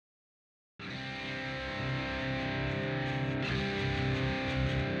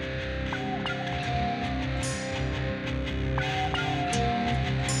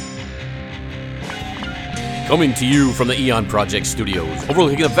Coming to you from the TheEoNProject Studios,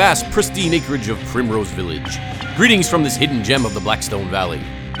 overlooking the vast, pristine acreage of Primrose Village. Greetings from this hidden gem of the Blackstone Valley.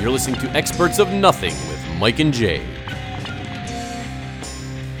 You're listening to Experts of Nothing with Mike and Jay.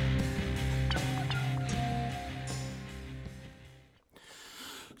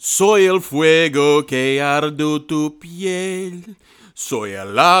 Soy el fuego que arde tu piel, soy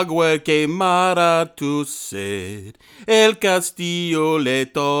el agua que mara tu sed, el castillo le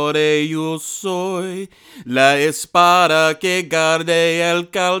torre yo soy, la espada que guarde el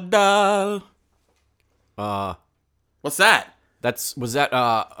caudal. What's that? That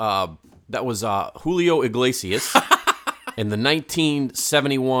was Julio Iglesias in the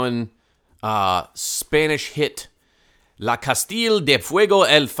 1971 Spanish hit La Castilla de Fuego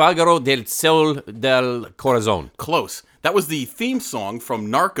el Fagaro del Sol del Corazón. Close. That was the theme song from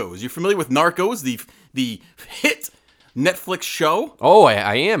Narcos. You familiar with Narcos, the hit Netflix show? Oh,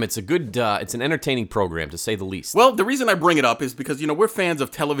 I am. It's a good, it's an entertaining program, to say the least. Well, the reason I bring it up is because, we're fans of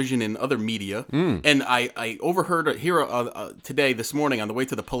television and other media. And I overheard here today, this morning, on the way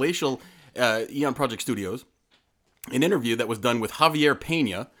to the palatial TheEoNProject Studios, an interview that was done with Javier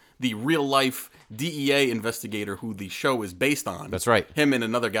Pena, the real-life DEA investigator who the show is based on. That's right. Him and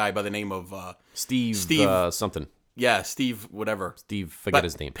another guy by the name of Steve something. Yeah, Steve whatever. Forget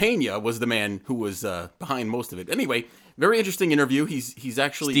his name. Pena was the man who was behind most of it. Anyway, very interesting interview. He's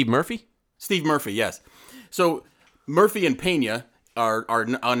actually Steve Murphy? Steve Murphy, yes. So Murphy and Pena are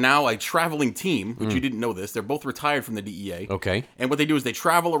now a traveling team, which you didn't know this. They're both retired from the DEA. Okay. And what they do is they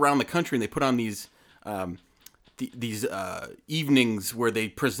travel around the country and they put on these evenings where they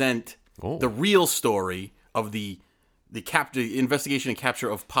present the real story of the investigation and capture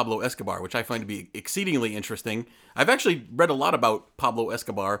of Pablo Escobar, which I find to be exceedingly interesting. I've actually read a lot about Pablo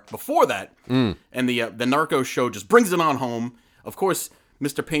Escobar before that, and the Narcos show just brings it on home. Of course,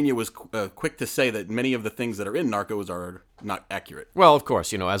 Mr. Pena was quick to say that many of the things that are in Narcos are not accurate. Well, of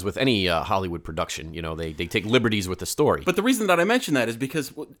course, as with any Hollywood production, they take liberties with the story. But the reason that I mention that is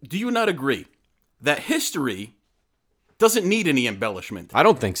because, do you not agree that history doesn't need any embellishment? I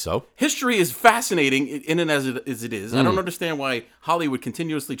don't think so. History is fascinating in and as it is. I don't understand why Hollywood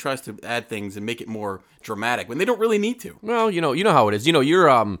continuously tries to add things and make it more dramatic when they don't really need to. Well, you know how it is.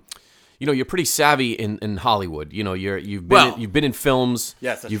 You're pretty savvy in Hollywood. You've been in films.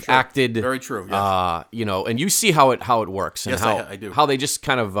 Yes, that's you've true. acted. Very true. Yes. And you see how it works. And Yes, I do. How they just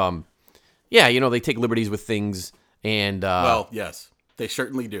kind of they take liberties with things and well, yes, they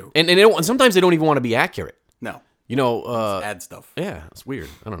certainly do. And sometimes they don't even want to be accurate. No. Add stuff. Yeah, it's weird.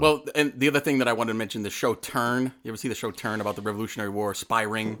 I don't know. Well, and the other thing that I wanted to mention, the show Turn. You ever see the show Turn about the Revolutionary War, spy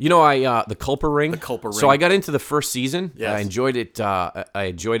ring? The Culper Ring. The Culper Ring. So I got into the first season. Yes. I enjoyed it.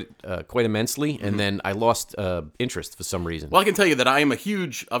 Quite immensely, and then I lost interest for some reason. Well, I can tell you that I am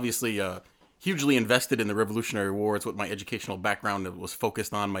hugely invested in the Revolutionary War. It's what my educational background was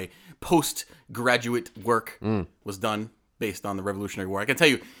focused on. My postgraduate work was done based on the Revolutionary War. I can tell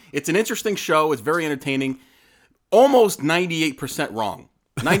you, it's an interesting show. It's very entertaining. Almost 98% wrong.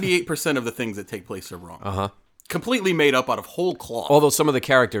 98% of the things that take place are wrong. Uh-huh. Completely made up out of whole cloth. Although some of the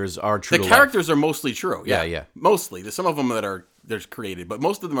characters are true. The characters are mostly true. Yeah. Mostly. There's some of them that are created, but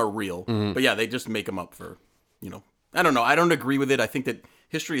most of them are real. But yeah, they just make them up for, I don't know. I don't agree with it. I think that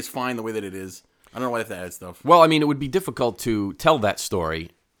history is fine the way that it is. I don't know why they have to add stuff. Well, I mean, it would be difficult to tell that story,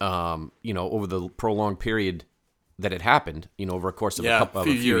 over the prolonged period that it happened, over a course of a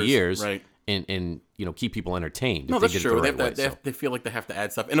few years. Right. And keep people entertained. No, that's true. They feel like they have to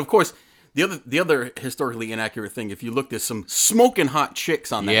add stuff. And of course, the other historically inaccurate thing, if you look, there's some smoking hot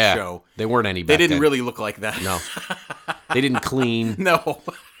chicks on that show. They weren't any They back didn't then. really look like that. No. They didn't clean. No.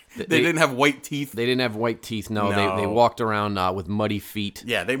 They didn't have white teeth. They didn't have white teeth. No. They walked around with muddy feet.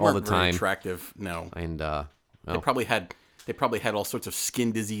 Yeah, they all weren't the time. very attractive. No. And They probably had all sorts of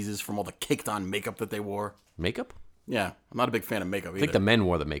skin diseases from all the caked on makeup that they wore. Makeup? Yeah, I'm not a big fan of makeup either. I think the men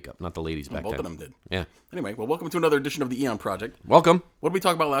wore the makeup, not the ladies back Both then. of them did. Yeah. Anyway, well, welcome to another edition of the TheEoNProject. Welcome. What did we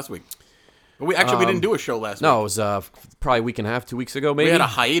talk about last week? Well, we didn't do a show last week. No, it was probably a week and a half, 2 weeks ago, maybe. We had a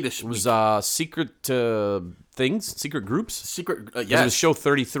hiatus. It was secret things, secret groups. Yes. It was show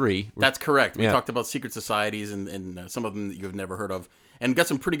 33. That's correct. We Yeah. talked about secret societies and some of them that you've never heard of, and got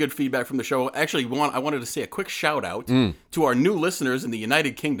some pretty good feedback from the show. Actually, I wanted to say a quick shout out to our new listeners in the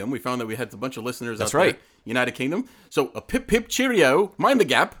United Kingdom. We found that we had a bunch of listeners out there. United Kingdom. So a pip pip cheerio. Mind the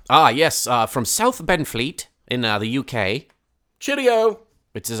gap. Ah, yes, from South Benfleet in the UK. Cheerio.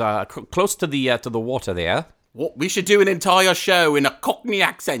 Which is close to the water there. What we should do an entire show in a Cockney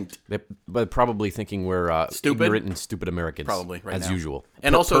accent. But probably thinking we're Stupid? ignorant and stupid Americans. Probably, right as now. usual.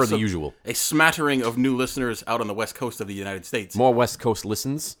 And also per the usual. a smattering of new listeners out on the West Coast of the United States. More West Coast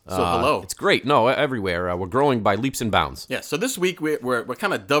listens. So hello. It's great. No, everywhere. We're growing by leaps and bounds. Yeah, so this week we're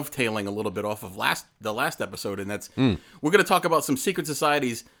kind of dovetailing a little bit off of the last episode, and that's we're going to talk about some secret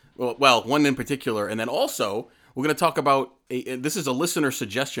societies. Well, one in particular, and then also we're going to talk about this is a listener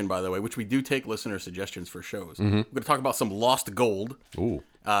suggestion, by the way, which we do take listener suggestions for shows. We're going to talk about some lost gold. Ooh.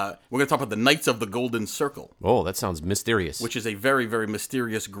 We're going to talk about the Knights of the Golden Circle. Oh, that sounds mysterious. Which is a very, very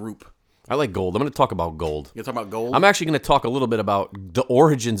mysterious group. I like gold. I'm going to talk about gold. You talk about gold? I'm actually going to talk a little bit about the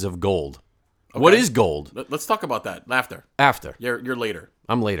origins of gold. Okay. What is gold? Let's talk about that after. After. You're later.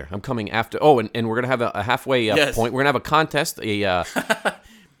 I'm later. I'm coming after. Oh, and we're going to have a halfway point. We're going to have a contest to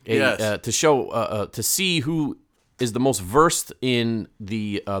show to see who is the most versed in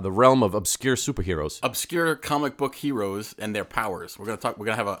the realm of obscure superheroes, obscure comic book heroes and their powers. We're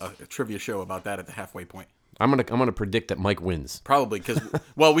gonna have a trivia show about that at the halfway point. I'm gonna predict that Mike wins. Probably because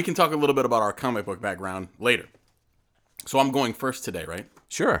we can talk a little bit about our comic book background later. So I'm going first today, right?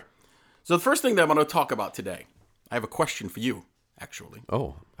 Sure. So the first thing that I'm going to talk about today, I have a question for you, actually.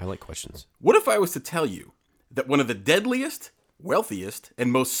 Oh, I like questions. What if I was to tell you that one of the deadliest, wealthiest,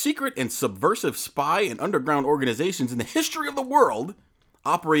 and most secret and subversive spy and underground organizations in the history of the world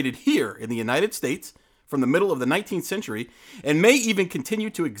operated here in the United States from the middle of the 19th century and may even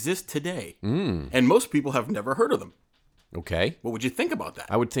continue to exist today? And most people have never heard of them. Okay. What would you think about that?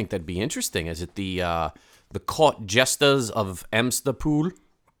 I would think that'd be interesting. Is it the court jesters of Amsterpool?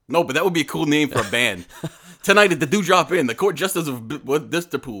 No, but that would be a cool name for a band. Tonight at the Do Drop In, the court jesters of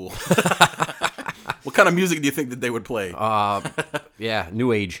Amsterpool. What kind of music do you think that they would play? Yeah,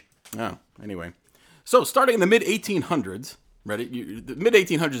 New Age. Oh, anyway. So, starting in the mid-1800s, ready? The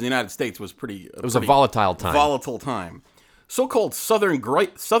mid-1800s in the United States was It was a volatile time. Volatile time. So-called Southern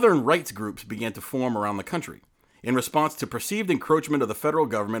rights groups began to form around the country in response to perceived encroachment of the federal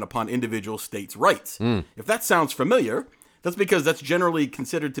government upon individual states' rights. If that sounds familiar, that's because that's generally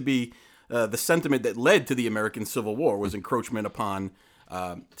considered to be the sentiment that led to the American Civil War, was encroachment upon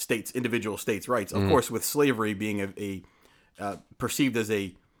individual states' rights. Of course, with slavery being perceived as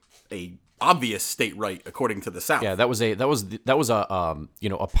a obvious state right according to the South. Yeah, that was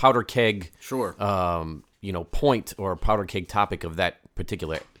a powder keg. Sure. Point or a powder keg topic of that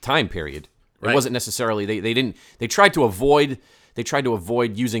particular time period. Right. It wasn't necessarily they tried to avoid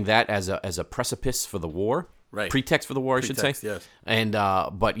using that as a precipice for the war. Right. Pretext for the war, I should say. Yes. And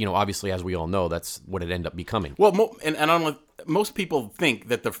but obviously, as we all know, that's what it ended up becoming. Well, most people think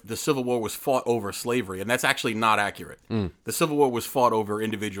that the Civil War was fought over slavery, and that's actually not accurate. The Civil War was fought over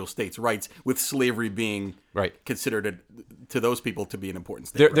individual states' rights, with slavery being considered to those people to be an important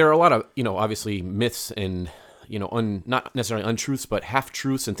state. There are a lot of obviously myths and not necessarily untruths, but half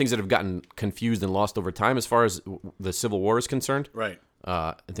truths and things that have gotten confused and lost over time as far as the Civil War is concerned. Right.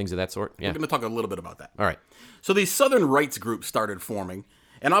 And things of that sort. Yeah. We're going to talk a little bit about that. All right. So these Southern rights groups started forming,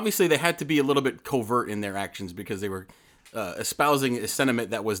 and obviously they had to be a little bit covert in their actions because they were espousing a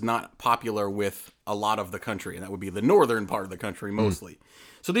sentiment that was not popular with a lot of the country, and that would be the northern part of the country mostly.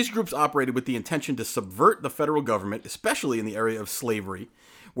 So these groups operated with the intention to subvert the federal government, especially in the area of slavery,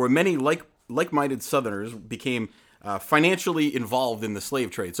 where many like-minded Southerners became financially involved in the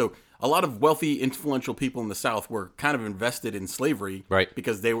slave trade. So a lot of wealthy, influential people in the South were kind of invested in slavery,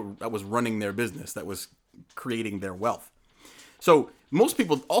 because that was running their business, that was creating their wealth. So most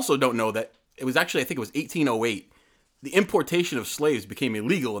people also don't know that it was actually, I think it was 1808, the importation of slaves became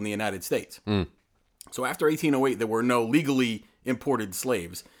illegal in the United States. So after 1808, there were no legally imported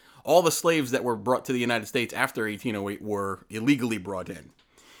slaves. All the slaves that were brought to the United States after 1808 were illegally brought in.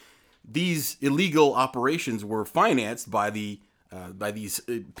 These illegal operations were financed by these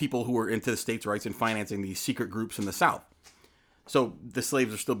people who were into states' rights and financing these secret groups in the South. So the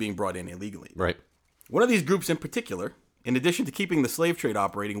slaves are still being brought in illegally. Right. One of these groups in particular, in addition to keeping the slave trade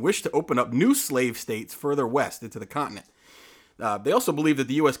operating, wished to open up new slave states further west into the continent. They also believed that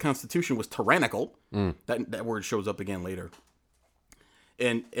the U.S. Constitution was tyrannical. That word shows up again later.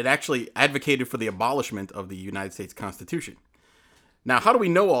 And it actually advocated for the abolishment of the United States Constitution. Now, how do we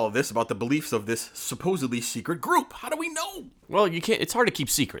know all of this about the beliefs of this supposedly secret group? How do we know? Well, you can't. It's hard to keep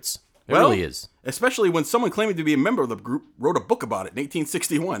secrets. It really is. Especially when someone claiming to be a member of the group wrote a book about it in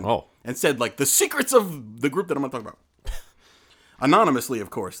 1861. And said, the secrets of the group that I'm going to talk about. Anonymously,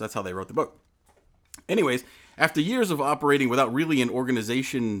 of course. That's how they wrote the book. Anyways, after years of operating without really an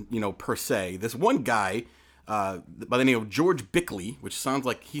organization, per se, this one guy by the name of George Bickley, which sounds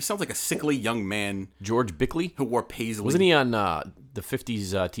like a sickly young man. George Bickley? Who wore paisley. Wasn't he on the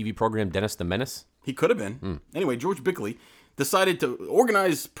 50s TV program Dennis the Menace? He could have been. Anyway, George Bickley decided to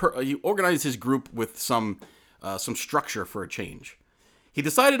organize his group with some structure for a change. He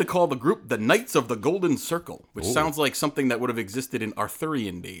decided to call the group the Knights of the Golden Circle, which sounds like something that would have existed in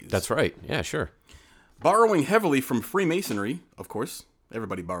Arthurian days. That's right. Yeah, sure. Borrowing heavily from Freemasonry, of course,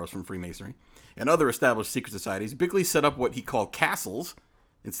 everybody borrows from Freemasonry, and other established secret societies, Bickley set up what he called castles.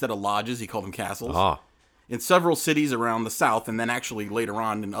 Instead of lodges, he called them castles. In several cities around the South, and then actually later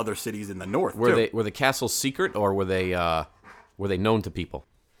on in other cities in the North, Were the castles secret, or were they known to people?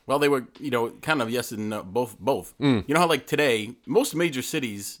 Well, they were, kind of yes and no, both. You know how, like, today, most major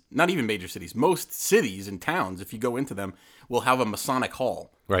cities, not even major cities, most cities and towns, if you go into them, will have a Masonic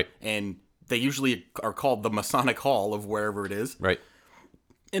hall. Right. And they usually are called the Masonic Hall of wherever it is. Right.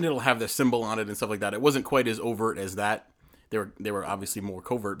 And it'll have their symbol on it and stuff like that. It wasn't quite as overt as that. They were obviously more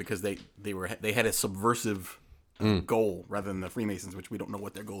covert because they had a subversive goal rather than the Freemasons, which we don't know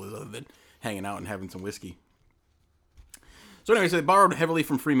what their goal is other than hanging out and having some whiskey. So anyway, so they borrowed heavily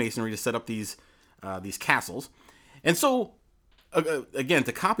from Freemasonry to set up these castles. And so, again,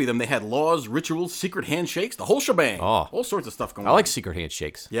 to copy them, they had laws, rituals, secret handshakes, the whole shebang. All sorts of stuff going on. I like secret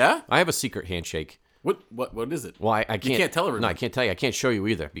handshakes. Yeah? I have a secret handshake. What is it? Well, I can't. You can't tell everyone. No, I can't tell you. I can't show you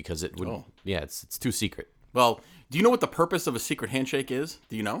either because it would. Oh. Yeah, it's too secret. Well, do you know what the purpose of a secret handshake is?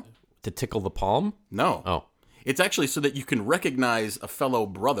 Do you know? To tickle the palm? No. Oh. It's actually so that you can recognize a fellow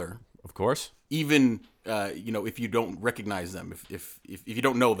brother. Of course. Even if you don't recognize them, if you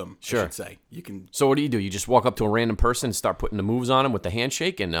don't know them, sure. I should say, you can. So what do? You just walk up to a random person and start putting the moves on them with the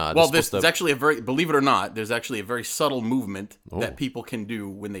handshake, and there's actually believe it or not, there's actually a very subtle movement that people can do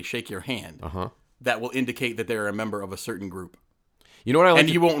when they shake your hand that will indicate that they're a member of a certain group. You know what I like? And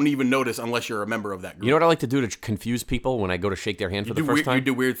you won't even notice unless you're a member of that group. You know what I like to do to confuse people when I go to shake their hand for the first time? You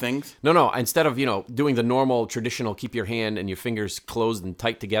do weird things? No. Instead of, doing the normal, traditional keep your hand and your fingers closed and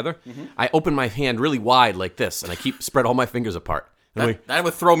tight together, I open my hand really wide like this, and I spread all my fingers apart. That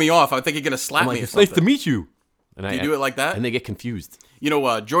would throw me off. I think you're going to slap me or something. It's nice to meet you. And do you do it like that? And they get confused.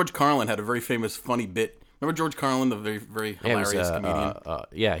 George Carlin had a very famous, funny bit. Remember George Carlin, the very, very hilarious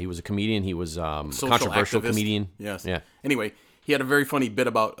comedian? He was a comedian. He was a social controversial activist. Comedian. Yes. Yeah. Anyway, he had a very funny bit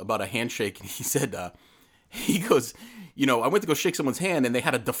about a handshake. And he said, he goes, I went to go shake someone's hand and they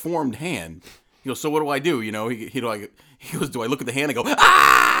had a deformed hand. He goes, so what do I do? He goes, do I look at the hand and go,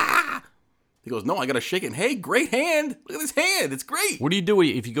 ah? He goes, no, I got to shake it. Hey, great hand. Look at this hand. It's great. What do you do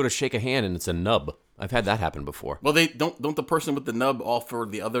if you go to shake a hand and it's a nub? I've had that happen before. Well, they don't the person with the nub offer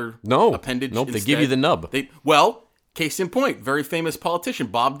the other appendage? Nope, instead? They give you the nub. Case in point, very famous politician,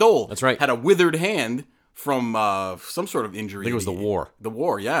 Bob Dole. That's right. Had a withered hand from some sort of injury. I think it was the war. The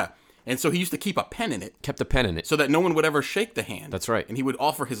war, yeah. And so he used to keep a pen in it. Kept a pen in it. So that no one would ever shake the hand. That's right. And he would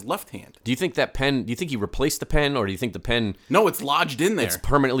offer his left hand. Do you think he replaced the pen, or do you think the pen... No, it's lodged in there. It's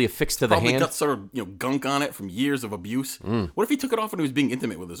permanently affixed to the hand? Probably got sort of, gunk on it from years of abuse. What if he took it off when he was being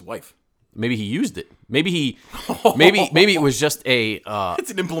intimate with his wife? Maybe he used it. Maybe it was just a...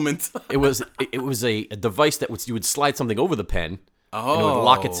 it's an implement. it was a device that you would slide something over the pen, and it would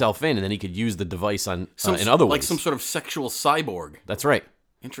lock itself in, and then he could use the device in other ways. Like some sort of sexual cyborg. That's right.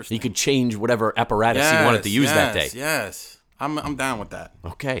 Interesting. He could change whatever apparatus he wanted to use that day. Yes, I'm down with that.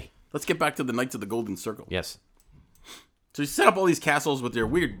 Okay. Let's get back to the Knights of the Golden Circle. Yes. So he set up all these castles with their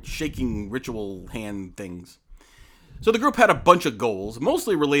weird shaking ritual hand things. So the group had a bunch of goals,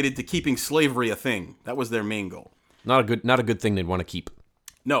 mostly related to keeping slavery a thing. That was their main goal. Not a good thing they'd want to keep.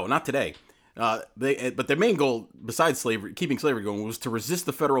 No, not today. But their main goal, besides keeping slavery going, was to resist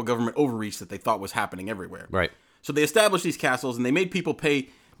the federal government overreach that they thought was happening everywhere. Right. So they established these castles, and they made people pay.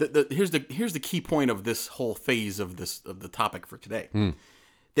 Here's the key point of this whole phase of the topic for today.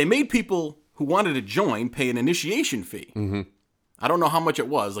 They made people who wanted to join pay an initiation fee. I don't know how much it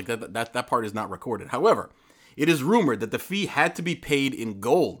was. Like that part is not recorded. However, it is rumored that the fee had to be paid in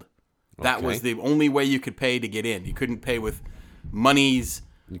gold. That was the only way you could pay to get in. You couldn't pay with monies.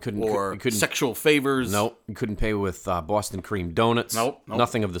 You couldn't sexual favors. No, you couldn't pay with Boston cream donuts. Nope.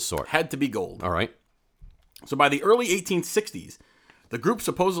 Nothing of the sort. Had to be gold. All right. So by the early 1860s, the group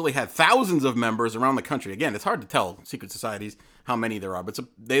supposedly had thousands of members around the country. Again, it's hard to tell, secret societies, how many there are, but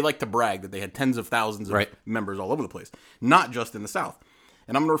they like to brag that they had tens of thousands of members all over the place, not just in the South.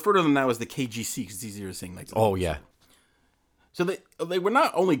 And I'm going to refer to them now as the KGC because it's easier to say. Oh, yeah. So they were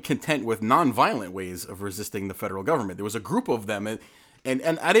not only content with nonviolent ways of resisting the federal government. There was a group of them, and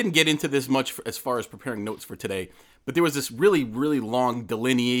I didn't get into this much as far as preparing notes for today, but there was this really, really long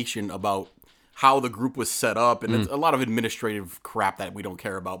delineation about how the group was set up, and it's a lot of administrative crap that we don't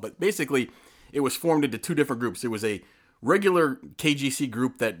care about. But basically, it was formed into two different groups. There was a regular KGC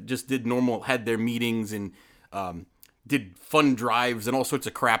group that just had their meetings and did fun drives and all sorts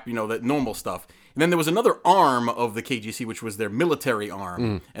of crap, that normal stuff. And then there was another arm of the KGC, which was their military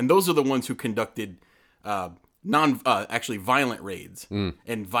arm. And those are the ones who conducted actually violent raids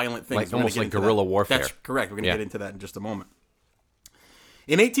and violent things. Almost like guerrilla warfare. That's correct. We're going to get into that in just a moment.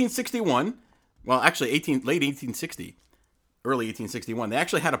 In 1861, well, actually late 1860, early 1861, they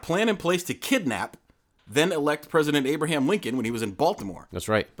actually had a plan in place to kidnap then-elect President Abraham Lincoln when he was in Baltimore. That's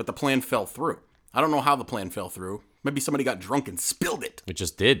right. But the plan fell through. I don't know how the plan fell through. Maybe somebody got drunk and spilled it. It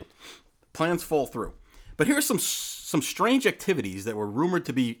just did. Plans fall through. But here's some strange activities that were rumored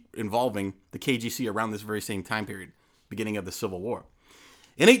to be involving the KGC around this very same time period, beginning of the Civil War.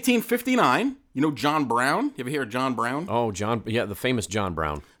 In 1859, you know John Brown? You ever hear of John Brown? Oh, the famous John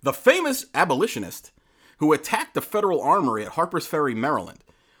Brown. The famous abolitionist who attacked the Federal Armory at Harper's Ferry, Maryland,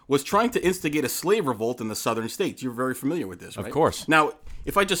 was trying to instigate a slave revolt in the southern states. You're very familiar with this, right? Of course. Now,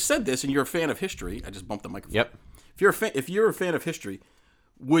 if I just said this and you're a fan of history, I just bumped the microphone. Yep. If you're a fan of history,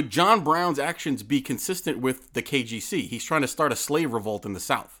 would John Brown's actions be consistent with the KGC? He's trying to start a slave revolt in the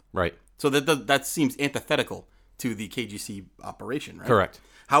South. Right. So that seems antithetical to the KGC operation, right? Correct.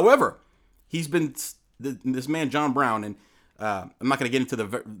 However, he's been this man John Brown, and I'm not going to get into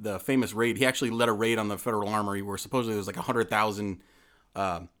the famous raid. He actually led a raid on the Federal Armory where supposedly there was like 100,000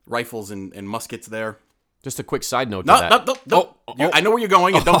 rifles and muskets there. Just a quick side note to that. No. I know where you're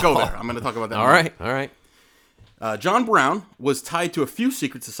going, and don't go there. I'm going to talk about that. All right. John Brown was tied to a few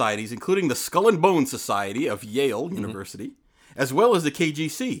secret societies, including the Skull and Bones Society of Yale University, as well as the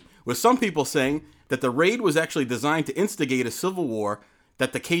KGC, with some people saying that the raid was actually designed to instigate a civil war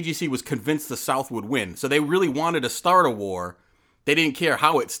that the KGC was convinced the South would win. So they really wanted to start a war. They didn't care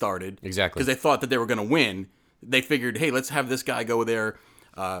how it started. Exactly. Because they thought that they were going to win. They figured, hey, let's have this guy go there,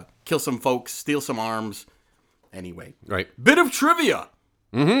 kill some folks, steal some arms. Anyway. Right. Bit of trivia.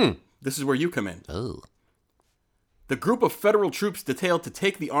 This is where you come in. Oh. The group of federal troops detailed to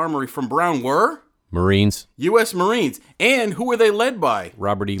take the armory from Brown were? Marines. U.S. Marines. And who were they led by?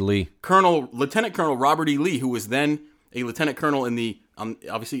 Robert E. Lee. Lieutenant Colonel Robert E. Lee, who was then a lieutenant colonel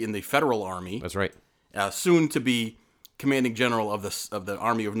obviously in the Federal Army. That's right. Soon to be commanding general of the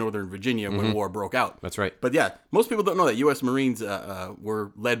Army of Northern Virginia when war broke out. That's right. But yeah, most people don't know that U.S. Marines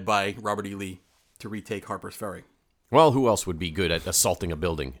were led by Robert E. Lee to retake Harper's Ferry. Well, who else would be good at assaulting a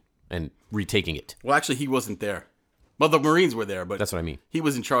building and retaking it? Well, actually, he wasn't there. Well, the Marines were there, but that's what I mean. He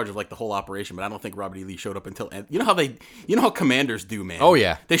was in charge of like the whole operation, but I don't think Robert E. Lee showed up until you know how commanders do, man. Oh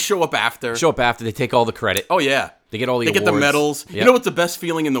yeah, they show up after. They take all the credit. Oh yeah, they get all the they awards. Get the medals. Yep. You know what's the best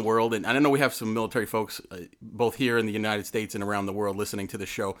feeling in the world? And I know we have some military folks both here in the United States and around the world listening to the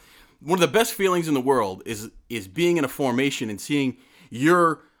show. One of the best feelings in the world is being in a formation and seeing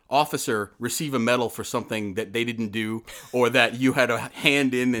your officer receive a medal for something that they didn't do or that you had a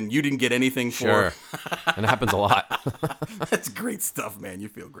hand in and you didn't get anything for. Sure. And it happens a lot. That's great stuff, man. You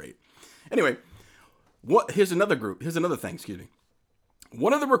feel great. Anyway, here's another thing, excuse me.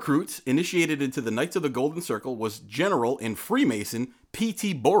 One of the recruits initiated into the Knights of the Golden Circle was General and Freemason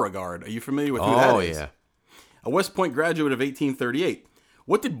P.T. Beauregard. Are you familiar with who that is? Oh, yeah. A West Point graduate of 1838.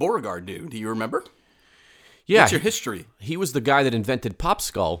 What did Beauregard do? Do you remember? Yeah. What's your history? He was the guy that invented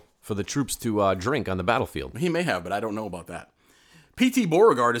Popskull for the troops to drink on the battlefield. He may have, but I don't know about that. P.T.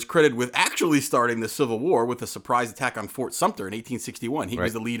 Beauregard is credited with actually starting the Civil War with a surprise attack on Fort Sumter in 1861. He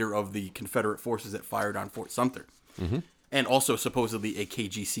was the leader of the Confederate forces that fired on Fort Sumter. And also supposedly a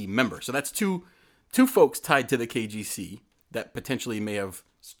KGC member. So that's two folks tied to the KGC that potentially may have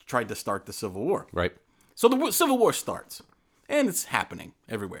tried to start the Civil War. Right. So the Civil War starts, and it's happening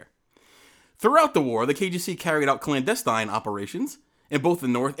everywhere. Throughout the war, the KGC carried out clandestine operations in both the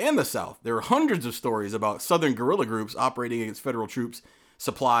North and the South. There are hundreds of stories about Southern guerrilla groups operating against federal troops,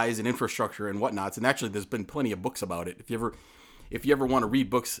 supplies, and infrastructure and whatnots. And actually, there's been plenty of books about it. If you ever want to read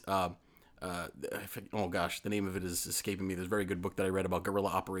books, oh gosh, the name of it is escaping me. There's a very good book that I read about guerrilla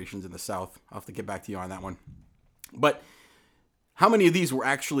operations in the South. I'll have to get back to you on that one. But how many of these were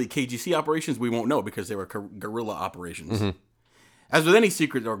actually KGC operations? We won't know because they were guerrilla operations. As with any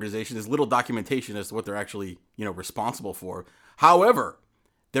secret organization, there's little documentation as to what they're actually, responsible for. However,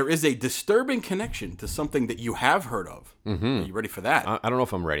 there is a disturbing connection to something that you have heard of. Are you ready for that? I don't know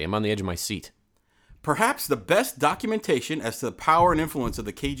if I'm ready. I'm on the edge of my seat. Perhaps the best documentation as to the power and influence of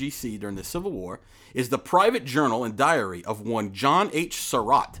the KGC during the Civil War is the private journal and diary of one John H.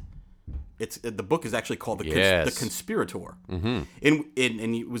 Surratt. The book is actually called The Conspirator. And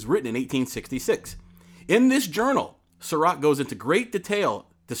it was written in 1866. In this journal, Surratt goes into great detail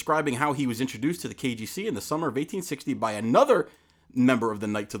describing how he was introduced to the KGC in the summer of 1860 by another member of the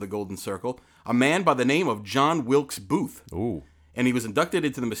Knights of the Golden Circle, a man by the name of John Wilkes Booth. Ooh. And he was inducted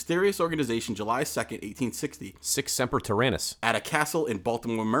into the mysterious organization July 2nd, 1860. Sic Semper Tyrannis. At a castle in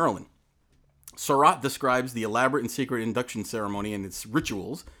Baltimore, Maryland. Surratt describes the elaborate and secret induction ceremony and its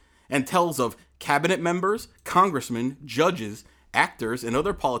rituals, and tells of cabinet members, congressmen, judges, actors, and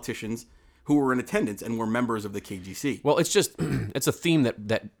other politicians who were in attendance and were members of the KGC. Well, it's just it's a theme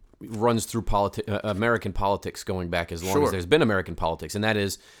that runs through American politics going back as long as there's been American politics, and that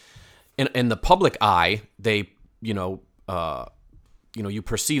is, in the public eye, they you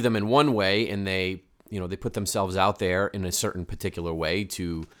perceive them in one way, and they put themselves out there in a certain particular way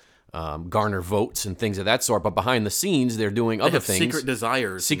to garner votes and things of that sort. But behind the scenes, they're doing other things, secret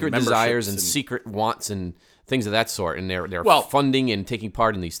desires, and secret wants and things of that sort, and they're funding and taking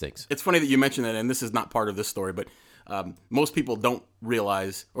part in these things. It's funny that you mentioned that, and this is not part of this story, but most people don't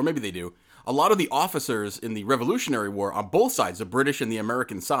realize, or maybe they do, a lot of the officers in the Revolutionary War on both sides, the British and the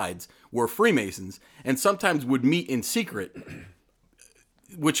American sides, were Freemasons, and sometimes would meet in secret,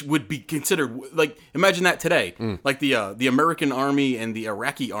 which would be considered, like, imagine that today. Like the American Army and the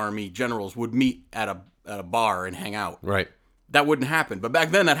Iraqi Army generals would meet at a bar and hang out. Right. That wouldn't happen. But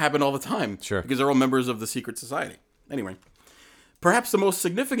back then, that happened all the time. Sure. Because they're all members of the secret society. Anyway, perhaps the most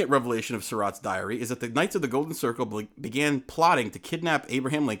significant revelation of Surratt's diary is that the Knights of the Golden Circle began plotting to kidnap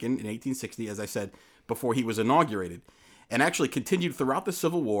Abraham Lincoln in 1860, as I said, before he was inaugurated, and actually continued throughout the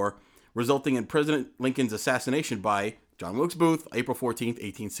Civil War, resulting in President Lincoln's assassination by John Wilkes Booth, April 14th,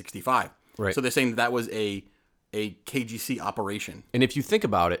 1865. Right. So they're saying that was a KGC operation. And if you think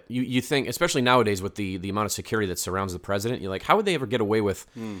about it, you think, especially nowadays with the amount of security that surrounds the president, you're like, how would they ever get away with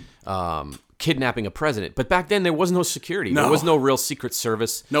kidnapping a president? But back then, there was no security. No. There was no real secret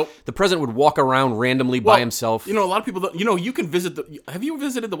service. Nope. The president would walk around randomly by himself. A lot of people don't, you can visit have you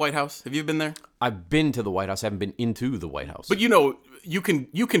visited the White House? Have you been there? I've been to the White House. I haven't been into the White House. But you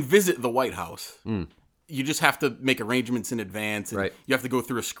can visit the White House. You just have to make arrangements in advance. And right. You have to go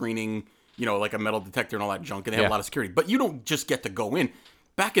through a screening, like a metal detector and all that junk, and they have a lot of security. But you don't just get to go in.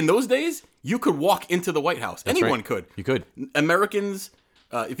 Back in those days, you could walk into the White House. That's Anyone right. could. You could. Americans,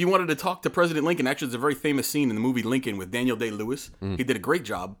 if you wanted to talk to President Lincoln, actually, there's a very famous scene in the movie Lincoln with Daniel Day-Lewis. He did a great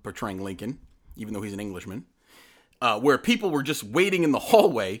job portraying Lincoln, even though he's an Englishman, where people were just waiting in the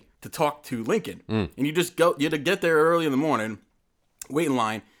hallway to talk to Lincoln. And you had to get there early in the morning, wait in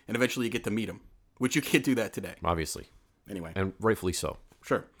line, and eventually you get to meet him, which you can't do that today. Obviously. Anyway. And rightfully so.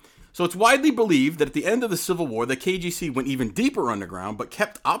 Sure. So it's widely believed that at the end of the Civil War, the KGC went even deeper underground, but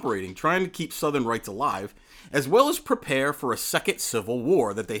kept operating, trying to keep Southern rights alive, as well as prepare for a second Civil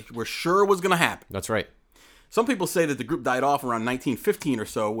War that they were sure was going to happen. That's right. Some people say that the group died off around 1915 or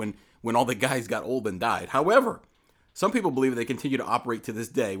so when all the guys got old and died. However, some people believe they continue to operate to this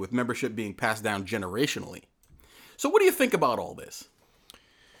day, with membership being passed down generationally. So what do you think about all this?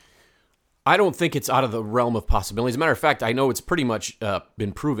 I don't think it's out of the realm of possibility. As a matter of fact, I know it's pretty much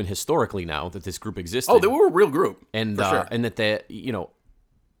been proven historically now that this group existed. Oh, they were a real group, and for sure. And that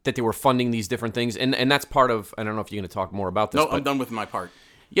they were funding these different things, and that's part of. I don't know if you're going to talk more about this. No, I'm done with my part.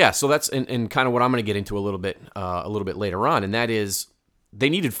 Yeah, so that's and kind of what I'm going to get into a little bit later on, and that is they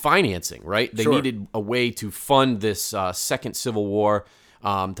needed financing, right? They needed a way to fund this second Civil War,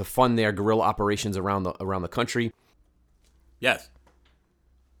 to fund their guerrilla operations around the country. Yes.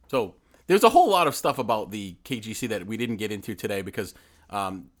 So there's a whole lot of stuff about the KGC that we didn't get into today because,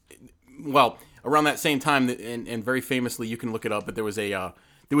 around that same time, and very famously, you can look it up, but there was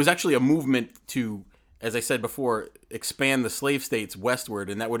actually a movement to, as I said before, expand the slave states westward,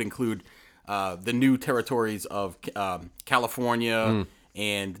 and that would include the new territories of California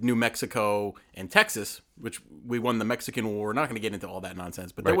and New Mexico and Texas, which we won the Mexican War. We're not going to get into all that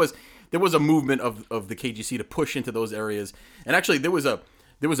nonsense, but right. there was a movement of the KGC to push into those areas, and actually there was a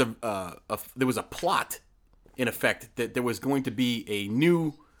plot, in effect, that there was going to be a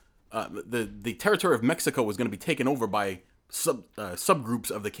new the territory of Mexico was going to be taken over by subgroups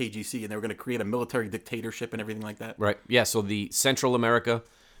of the KGC, and they were going to create a military dictatorship and everything like that. Right. Yeah. So the Central America,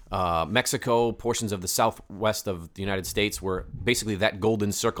 Mexico, portions of the southwest of the United States were basically that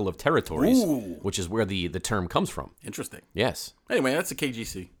golden circle of territories, which is where the term comes from. Interesting. Yes. Anyway, that's the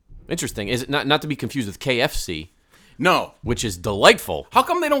KGC. Interesting. Is it not to be confused with KFC? No. Which is delightful. How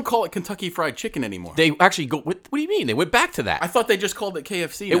come they don't call it Kentucky Fried Chicken anymore? They actually go, what do you mean? They went back to that. I thought they just called it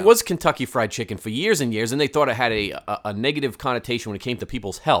KFC now. It was Kentucky Fried Chicken for years and years, and they thought it had a negative connotation when it came to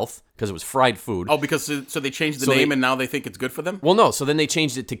people's health because it was fried food. Oh, because so they changed the name and now they think it's good for them? Well, no. So then they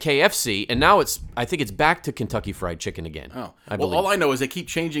changed it to KFC, and now I think it's back to Kentucky Fried Chicken again. Oh. I believe. All I know is they keep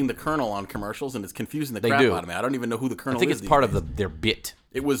changing the Colonel on commercials, and it's confusing the crap out of me. I don't even know who the Colonel is. I think it's part of their bit.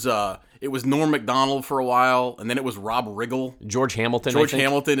 It was Norm Macdonald for a while, and then it was Rob Riggle. George Hamilton, George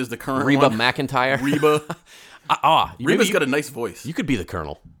Hamilton is the current Reba one. McEntire. Reba's Maybe got a nice voice. You could be the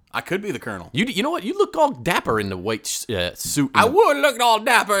Colonel. I could be the colonel. You know what? You look all dapper in the white suit. I would look all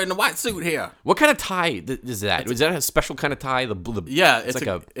dapper in the white suit here. What kind of tie is that? Is that a special kind of tie? Yeah,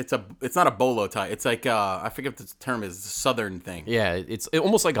 it's not a bolo tie. It's like I forget what the term is. Southern thing. Yeah, it's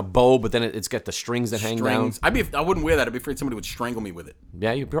almost like a bow, but then it's got the strings that hang down. I wouldn't wear that. I'd be afraid somebody would strangle me with it.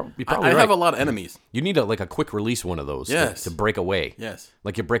 Yeah, you probably I right. have a lot of enemies. You need a quick release one of those. Yes. To break away. Yes.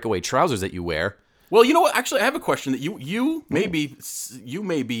 Like your breakaway trousers that you wear. Well, you know what? Actually, I have a question that you may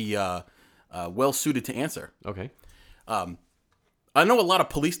be well suited to answer. Okay. I know a lot of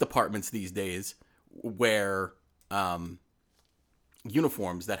police departments these days wear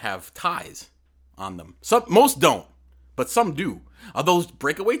uniforms that have ties on them. Most don't, but some do. Are those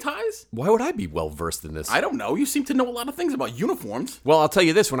breakaway ties? Why would I be well versed in this? I don't know. You seem to know a lot of things about uniforms. Well, I'll tell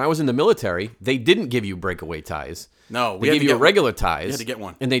you this: when I was in the military, they didn't give you breakaway ties. No, they gave you regular ties. You had to get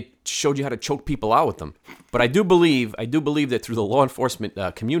one, and they showed you how to choke people out with them. But I do believe that through the law enforcement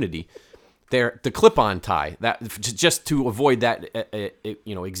community, the clip-on tie that just to avoid that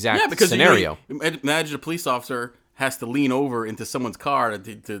exact scenario. Imagine a police officer has to lean over into someone's car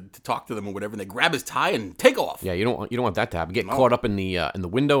to talk to them or whatever, and they grab his tie and take off. Yeah, you don't want that to happen. Get caught up in the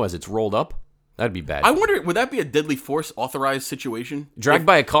window as it's rolled up. That'd be bad. I wonder, would that be a deadly force authorized situation? Dragged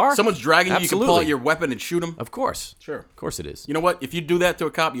by a car? Someone's dragging Absolutely. you, you can pull out your weapon and shoot them? Of course. Sure. Of course it is. You know what? If you do that to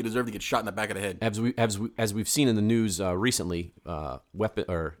a cop, you deserve to get shot in the back of the head. As we've seen in the news recently,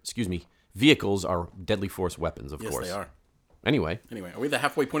 vehicles are deadly force weapons, of course. Yes, they are. Anyway, are we at the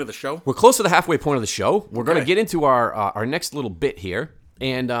halfway point of the show? We're close to the halfway point of the show. We're going to get into our next little bit here.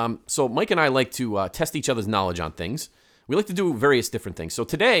 And so Mike and I like to test each other's knowledge on things. We like to do various different things. So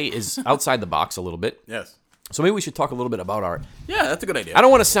today is outside the box a little bit. Yes. So maybe we should talk a little bit about our... Yeah, that's a good idea. I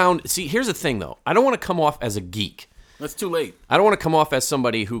don't want to sound... See, here's the thing, though. I don't want to come off as a geek. That's too late. I don't want to come off as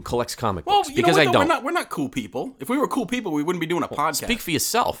somebody who collects comic books, you because know what, I don't. We're not cool people. If we were cool people, we wouldn't be doing a podcast. Speak for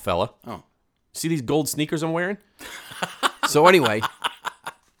yourself, fella. Oh. See these gold sneakers I'm wearing? So anyway,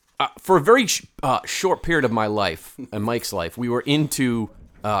 for a very short period of my life and Mike's life, we were into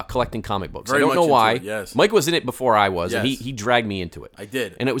collecting comic books. Very I don't know why. Yes. Mike was in it before I was, and Yes. he dragged me into it. I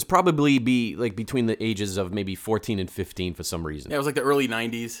did. And it was probably between the ages of maybe 14 and 15 for some reason. Yeah, it was like the early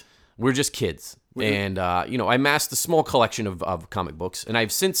 90s. We're just kids. And, I amassed a small collection of comic books, and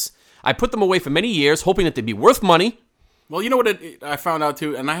I put them away for many years, hoping that they'd be worth money. Well, you know what I found out,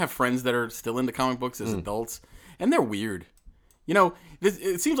 too? And I have friends that are still into comic books as adults, and they're weird. You know,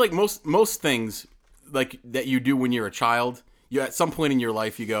 it seems like most things like that you do when you're a child, at some point in your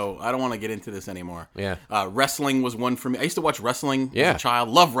life, you go, I don't want to get into this anymore. Yeah. Wrestling was one for me. I used to watch wrestling as a child.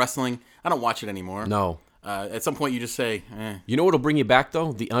 Love wrestling. I don't watch it anymore. No. At some point, you just say, eh. You know what'll bring you back,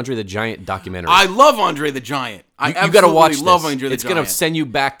 though? The Andre the Giant documentary. I love Andre the Giant. You got to watch this. Love Andre the Giant. It's going to send you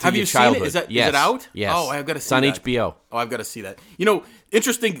back to your childhood. Have you seen it? Is it out? Yes. Oh, I've got to see that. that. It's on HBO. Oh, I've got to see that. You know,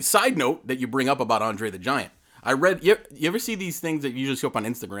 interesting side note that you bring up about Andre the Giant. I read, you ever see these things that you usually show up on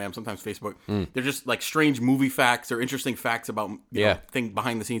Instagram, sometimes Facebook? They're just like strange movie facts or interesting facts about thing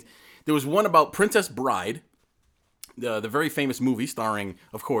behind the scenes. There was one about Princess Bride, the very famous movie starring,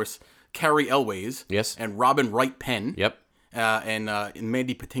 of course, Carrie Elways, yes, and Robin Wright Penn, yep, and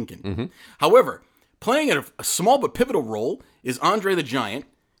Mandy Patinkin. Mm-hmm. However, playing a small but pivotal role is Andre the Giant,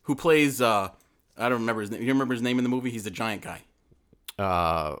 who plays I don't remember his name. You remember his name in the movie? He's the giant guy.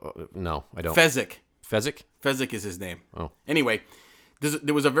 No, I don't. Fezzik. Fezzik is his name. Oh. Anyway,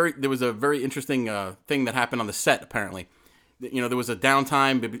 there was a very interesting thing that happened on the set. Apparently, you know, there was a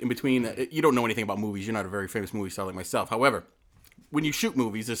downtime in between. You don't know anything about movies. You're not a very famous movie star like myself. However, when you shoot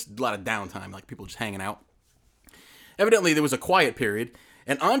movies, there's a lot of downtime, like people just hanging out. Evidently, there was a quiet period,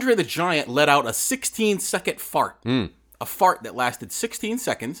 and Andre the Giant let out a 16-second fart. A fart that lasted 16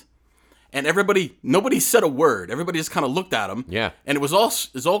 seconds, and nobody said a word. Everybody just kind of looked at him. Yeah. And it was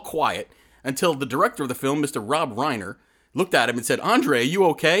all quiet until the director of the film, Mr. Rob Reiner, looked at him and said, Andre, are you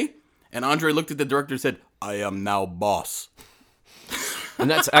okay? And Andre looked at the director and said, I am now boss. And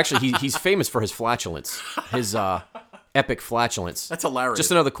that's actually, he's famous for his flatulence. His epic flatulence. That's hilarious.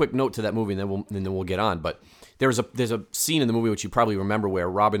 Just another quick note to that movie, and then we'll get on. But there's a scene in the movie which you probably remember where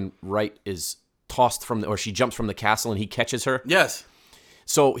Robin Wright is tossed or she jumps from the castle and he catches her. Yes.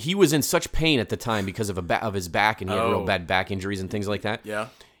 So he was in such pain at the time because of his back, and he had real bad back injuries and things like that. Yeah.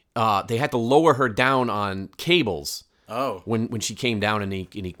 They had to lower her down on cables. Oh. When she came down, and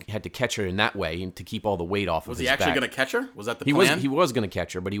he had to catch her in that way and to keep all the weight off of his back. Was he actually going to catch her? Was that the plan? He was going to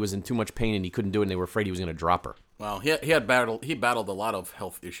catch her, but he was in too much pain and he couldn't do it, and they were afraid he was going to drop her. Well, he battled a lot of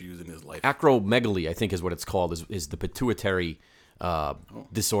health issues in his life. Acromegaly, I think is what it's called, is the pituitary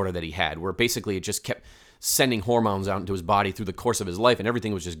disorder that he had, where basically it just kept... sending hormones out into his body through the course of his life, and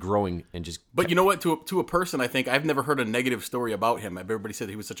everything was just growing and just. But you know what? To a person, I think I've never heard a negative story about him. Everybody said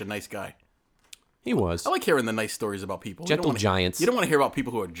he was such a nice guy. He was. I like hearing the nice stories about people. Gentle giants. You don't want to hear about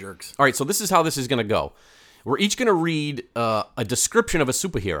people who are jerks. All right, so this is how this is going to go. We're each going to read a description of a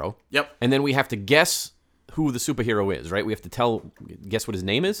superhero. Yep. And then we have to guess who the superhero is, right? We have to guess what his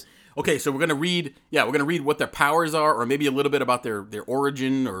name is. Okay, so we're going to read what their powers are, or maybe a little bit about their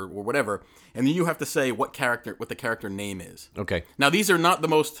origin or whatever. And then you have to say what the character name is. Okay. Now, these are not the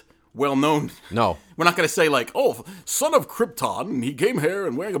most well-known. No. We're not going to say like, oh, son of Krypton, and he came here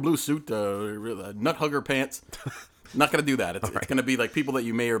and wearing a blue suit, nut hugger pants. Not going to do that. It's going to be like people that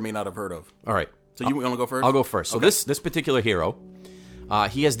you may or may not have heard of. All right. So you want to go first? I'll go first. So okay. this particular hero,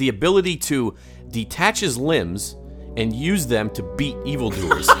 he has the ability to detach his limbs and use them to beat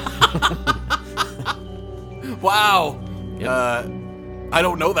evildoers. Wow. Yep. I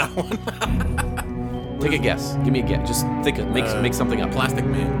don't know that one. Take a guess. Give me a guess. Just make something up. Plastic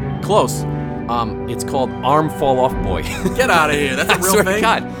Man. Close. It's called Arm Fall Off Boy. Get out of here. That's a real thing.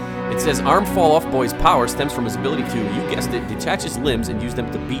 God. It says Arm Fall Off Boy's power stems from his ability to, you guessed it, detach his limbs and use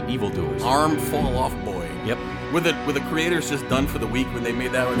them to beat evildoers. Arm Fall Off Boy. Yep. Were the creators just done for the week when they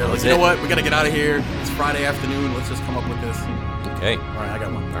made that one? They're like, you know what? We got to get out of here. It's Friday afternoon. Let's just come up with this. Okay. All right, I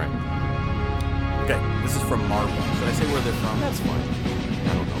got one. All right. Okay, this is from Marvel. Should I say where they're from? That's fine.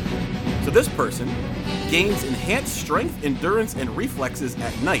 I don't know. So this person gains enhanced strength, endurance, and reflexes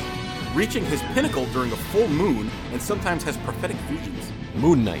at night, reaching his pinnacle during a full moon, and sometimes has prophetic visions.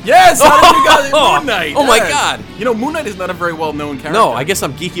 Moon Knight. Yes! How did you got it? Moon Knight! Oh my yes. God! You know, Moon Knight is not a very well-known character. No, I guess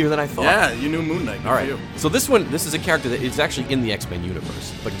I'm geekier than I thought. Yeah, you knew Moon Knight. Good All right. for you. So this is a character that is actually in the X-Men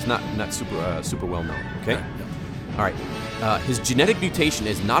universe, but he's not super well known. Okay. Yeah. All right. His genetic mutation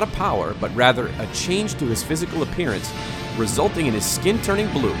is not a power, but rather a change to his physical appearance, resulting in his skin turning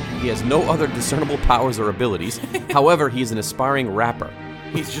blue. He has no other discernible powers or abilities. However, he is an aspiring rapper.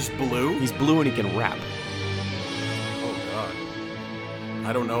 He's just blue? He's blue and he can rap. Oh, God.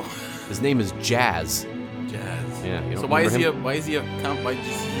 I don't know. His name is Jazz. Jazz. Yeah. You don't So why is remember he him? why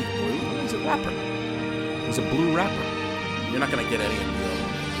just he's blue? He's a rapper. He's a blue rapper. You're not going to get any of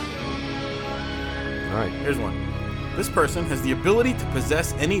All right. Here's one. This person has the ability to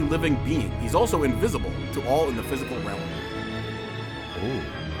possess any living being. He's also invisible to all in the physical realm. Ooh.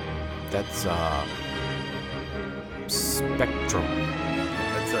 That's Spectrum.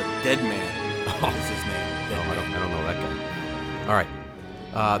 That's a Dead Man. Oh. Is his name. Dead Man. I don't know that guy. All right.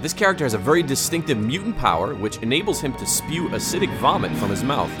 This character has a very distinctive mutant power, which enables him to spew acidic vomit from his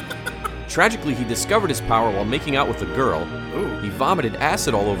mouth. Tragically, he discovered his power while making out with a girl. Ooh. He vomited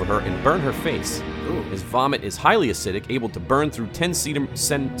acid all over her and burned her face. Ooh. His vomit is highly acidic, able to burn through 10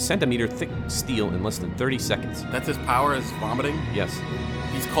 centimeter thick steel in less than 30 seconds. That's his power, is vomiting? Yes.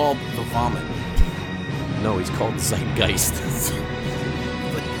 He's called the Vomit. No, he's called Zeitgeist.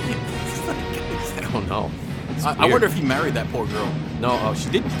 I don't know. I wonder if he married that poor girl. No, she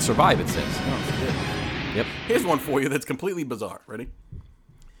did survive, it says. Oh, she did. Yep. Here's one for you that's completely bizarre. Ready?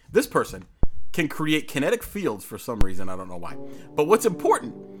 This person can create kinetic fields for some reason. I don't know why. But what's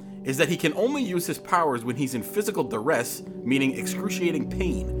important is that he can only use his powers when he's in physical duress, meaning excruciating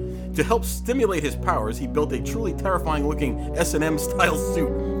pain. To help stimulate his powers, he built a truly terrifying-looking S&M style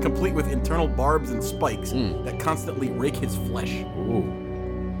suit, complete with internal barbs and spikes that constantly rake his flesh. Ooh.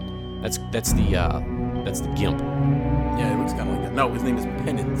 That's the Gimp. Yeah, it looks kind of like that. No, his name is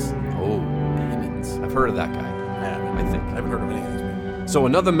Penance. Oh. Penance. I've heard of that guy. I think. I haven't heard of any of these people. So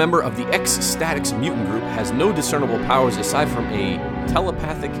another member of the X-Statix mutant group has no discernible powers aside from a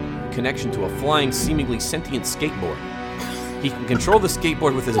telepathic connection to a flying, seemingly sentient skateboard. He can control the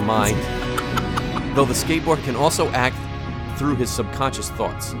skateboard with his mind, though the skateboard can also act through his subconscious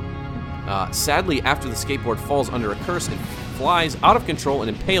thoughts. Sadly, after the skateboard falls under a curse, it flies out of control and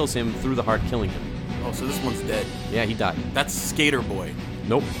impales him through the heart, killing him. Oh, so this one's dead. Yeah, he died. That's Skater Boy.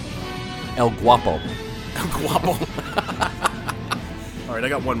 Nope. El Guapo. El Guapo. All right, I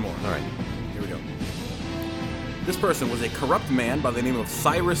got one more. All right. Here we go. This person was a corrupt man by the name of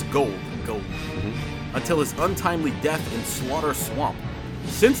Cyrus Gold, until his untimely death in Slaughter Swamp.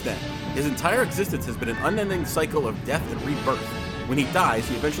 Since then, his entire existence has been an unending cycle of death and rebirth. When he dies,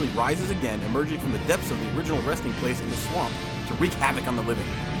 he eventually rises again, emerging from the depths of the original resting place in the swamp to wreak havoc on the living.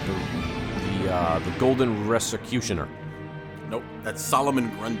 The Golden Resecutioner. Nope, that's Solomon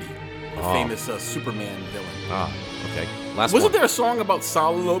Grundy, the famous Superman villain. Ah, okay. Last Wasn't one. there a song about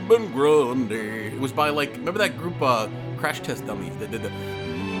Solomon Grundy? It was by, like, remember that group Crash Test Dummies that did the...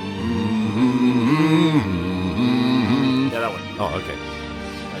 Yeah, that one. Oh, okay.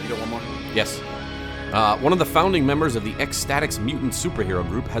 You got one more? Yes. One of the founding members of the X-Statix mutant superhero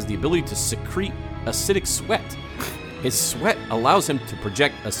group has the ability to secrete acidic sweat. His sweat allows him to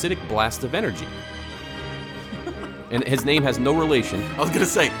project acidic blasts of energy. And his name has no relation. I was going to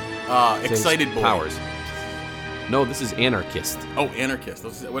say, excited boy. Powers. No, this is anarchist. Oh, anarchist.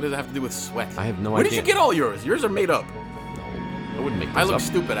 What does it have to do with sweat? I have no Where idea. Where did you get all yours? Yours are made up. No, I wouldn't make this I look up.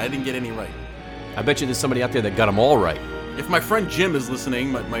 stupid. I didn't get any right. I bet you there's somebody out there that got them all right. If my friend Jim is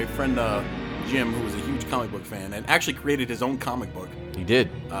listening, my friend Jim, who was a huge comic book fan and actually created his own comic book. He did.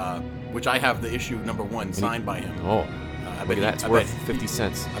 Which I have the issue #1 signed by him. Oh, look at that. It's worth 50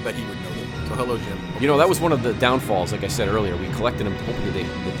 cents. I bet he would know that. So hello, Jim. You know, that was one of the downfalls, like I said earlier. We collected them hoping that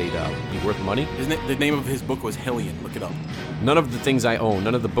they'd be worth money. The name of his book was Hellion. Look it up. None of the things I own,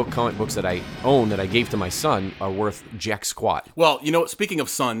 none of the comic books that I own that I gave to my son are worth jack squat. Well, you know, speaking of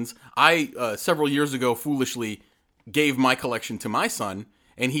sons, I, several years ago, foolishly gave my collection to my son,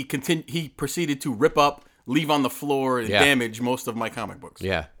 and he proceeded to rip up, leave on the floor, and damage most of my comic books.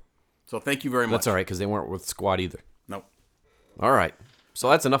 Yeah. So thank you very much. That's all right, because they weren't worth squat either. Nope. All right. So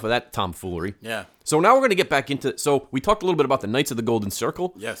that's enough of that tomfoolery. Yeah. So now we're going to get back into... So we talked a little bit about the Knights of the Golden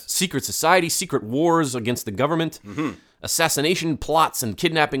Circle. Yes. Secret society, secret wars against the government, assassination plots and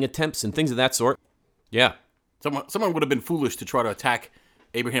kidnapping attempts and things of that sort. Yeah. Someone would have been foolish to try to attack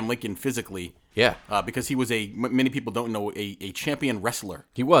Abraham Lincoln physically. Yeah. Because he was many people don't know, a champion wrestler.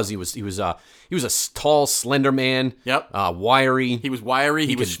 He was a tall, slender man. Yep. Wiry. He was wiry.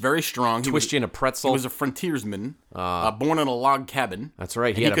 He was very strong. Twist you in a pretzel. He was a frontiersman, born in a log cabin. That's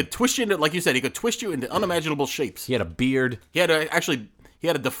right. He could twist you into, like you said, he could twist you into unimaginable shapes. He had a beard. He had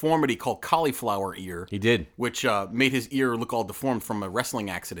a deformity called cauliflower ear. He did. Which made his ear look all deformed from a wrestling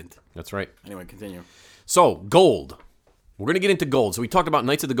accident. That's right. Anyway, continue. So, gold. We're going to get into gold. So we talked about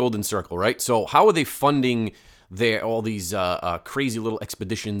Knights of the Golden Circle, right? So how are they funding all these crazy little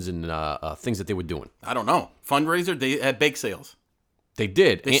expeditions and things that they were doing? I don't know. Fundraiser? They had bake sales. They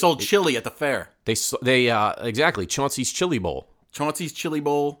did. They sold chili at the fair. Exactly. Chauncey's Chili Bowl. Chauncey's Chili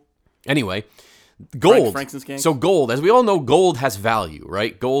Bowl. Anyway, gold. Frankston's gang. So gold, as we all know, gold has value,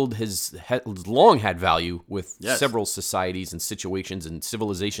 right? Gold has long had value with several societies and situations and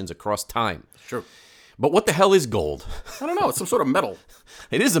civilizations across time. Sure. But what the hell is gold? I don't know. It's some sort of metal.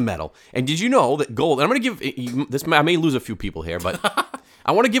 It is a metal. And did you know that gold, and I'm going to give this, I may lose a few people here, but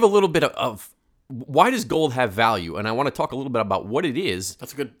I want to give a little bit of why does gold have value? And I want to talk a little bit about what it is.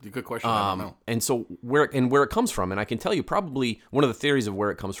 That's a good question. I don't know. And so where it comes from. And I can tell you probably one of the theories of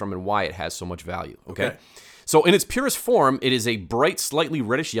where it comes from and why it has so much value. Okay. So in its purest form, it is a bright, slightly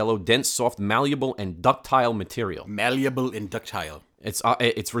reddish yellow, dense, soft, malleable, and ductile material. Malleable and ductile.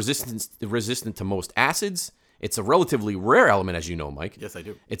 It's resistant to most acids. It's a relatively rare element, as you know, Mike. Yes, I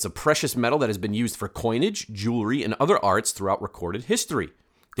do. It's a precious metal that has been used for coinage, jewelry, and other arts throughout recorded history.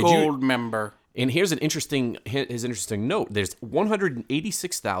 Gold member. And here's an interesting note. There's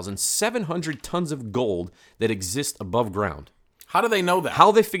 186,700 tons of gold that exist above ground. How do they know that?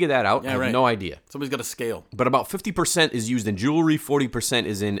 How they figure that out, I have no idea. Somebody's got a scale. But about 50% is used in jewelry, 40%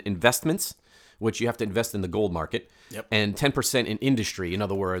 is in investments, which you have to invest in the gold market. Yep. And 10% in industry. In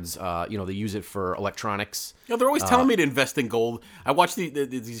other words, they use it for electronics. They're always telling me to invest in gold. I watch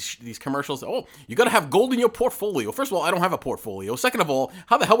these commercials. Oh, you got to have gold in your portfolio. First of all, I don't have a portfolio. Second of all,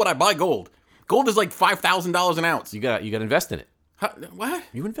 how the hell would I buy gold? Gold is like $5,000 an ounce. You got to invest in it. What?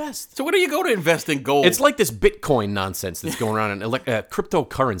 You invest. So where do you go to invest in gold? It's like this Bitcoin nonsense that's going around in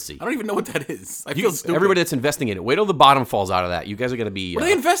cryptocurrency. I don't even know what that is. I feel stupid. Everybody that's investing in it, wait till the bottom falls out of that. You guys are going to be. What are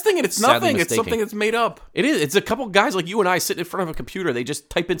they investing in? It's nothing. Mistaken. It's something that's made up. It is. It's a couple guys like you and I sitting in front of a computer. They just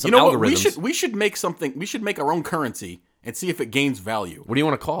type in some What? algorithms. We should make something. We should make our own currency and see if it gains value. What do you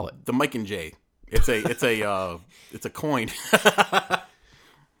want to call it? The Mike and Jay. It's a coin.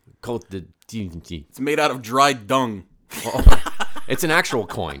 Call it the DNT. It's made out of dried dung. It's an actual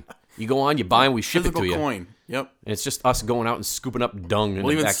coin. You go on, you buy them, we ship it to you. Coin. Yep. And it's just us going out and scooping up dung in the backyard.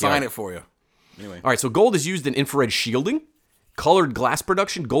 We'll even sign it for you. Anyway. All right, so gold is used in infrared shielding, colored glass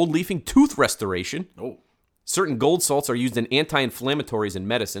production, gold leafing, tooth restoration. Oh. Certain gold salts are used in anti-inflammatories in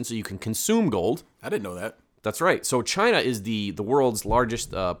medicine, so you can consume gold. I didn't know that. That's right. So China is the world's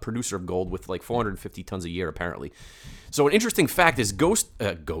largest producer of gold with like 450 tons a year, apparently. So an interesting fact is ghost.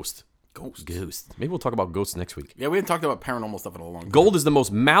 Maybe we'll talk about ghosts next week. Yeah, we haven't talked about paranormal stuff in a long time. Gold is the most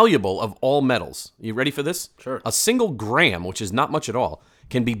malleable of all metals. You ready for this? Sure. A single gram, which is not much at all,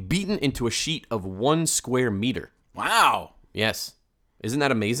 can be beaten into a sheet of 1 square meter. Wow. Yes. Isn't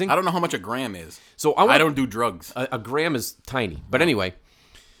that amazing? I don't know how much a gram is. So I don't do drugs. A gram is tiny. But anyway,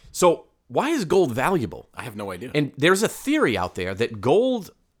 so why is gold valuable? I have no idea. And there's a theory out there that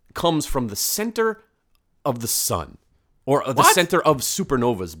gold comes from the center of the sun. Or the center of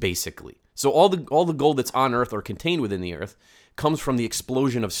supernovas, basically. So all the gold that's on Earth or contained within the Earth comes from the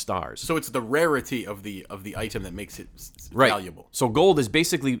explosion of stars. So it's the rarity of the item that makes it Right. valuable. So gold is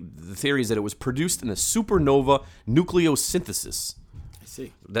basically, the theory is that it was produced in a supernova nucleosynthesis. I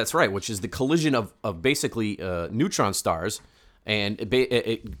see. That's right, which is the collision of basically neutron stars, and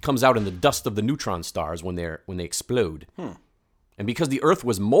it comes out in the dust of the neutron stars when they explode. And because the Earth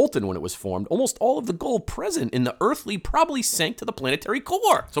was molten when it was formed, almost all of the gold present in the earthly probably sank to the planetary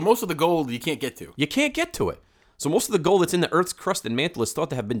core. So most of the gold you can't get to. You can't get to it. So most of the gold that's in the Earth's crust and mantle is thought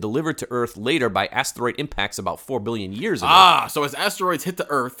to have been delivered to Earth later by asteroid impacts about 4 billion years ago. So as asteroids hit the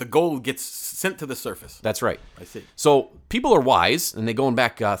Earth, the gold gets sent to the surface. That's right. I see. So people are wise, and they're going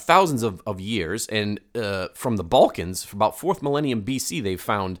back thousands of years, and from the Balkans, for about 4th millennium BC, they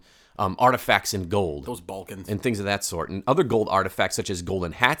found artifacts in gold. Those Balkans. And things of that sort. And other gold artifacts, such as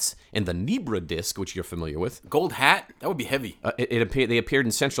golden hats and the Nebra disc, which you're familiar with. Gold hat? That would be heavy. They appeared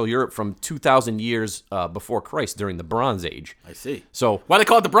in Central Europe from 2,000 years before Christ during the Bronze Age. I see. So why they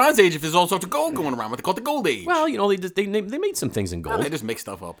call it the Bronze Age if there's all sorts of gold going around? Why they call it the Gold Age? well, they made some things in gold. They just make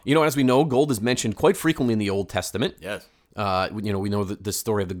stuff up. As we know, gold is mentioned quite frequently in the Old Testament. Yes. We know the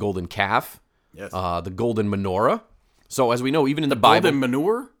story of the golden calf. Yes. The golden menorah. So as we know, even in the Bible, Golden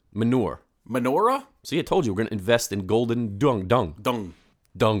manure? Menorah? See, I told you we're going to invest in golden dung. Dung.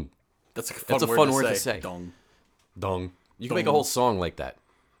 That's a fun word to say. Dung. You can make a whole song like that.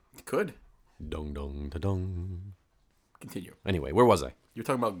 You could. Dung, dung, da, dung. Continue. Anyway, where was I? You're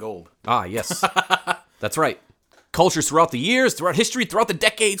talking about gold. Ah, yes. That's right. Cultures throughout the years, throughout history, throughout the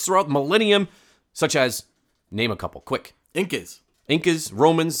decades, throughout the millennium, such as, name a couple, quick. Incas,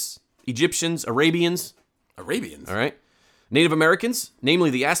 Romans, Egyptians, Arabians. All right. Native Americans, namely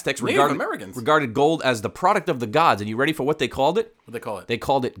the Aztecs, regarded gold as the product of the gods. And you ready for what they called it? What they call it? They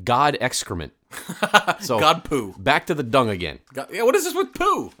called it God excrement. So God poo. Back to the dung again. What is this with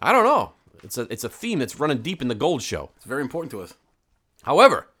poo? I don't know. It's a theme that's running deep in the gold show. It's very important to us.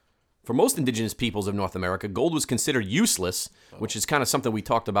 However, for most indigenous peoples of North America, gold was considered useless, which is kind of something we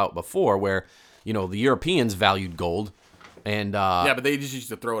talked about before, where the Europeans valued gold, and but they just used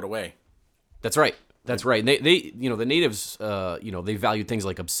to throw it away. That's right. That's right. They the natives, they valued things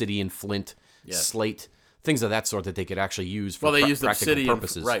like obsidian, flint, slate, things of that sort that they could actually use for they used practical obsidian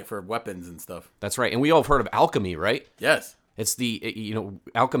purposes. Right, for weapons and stuff. That's right. And we all have heard of alchemy, right? Yes. It's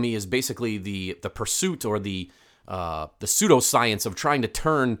alchemy is basically the pursuit or the pseudoscience of trying to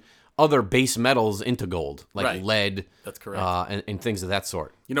turn other base metals into gold, like lead. That's correct. And things of that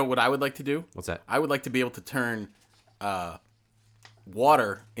sort. You know what I would like to do? What's that? I would like to be able to turn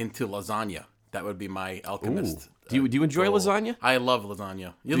water into lasagna. That would be my alchemist. Do you enjoy lasagna? I love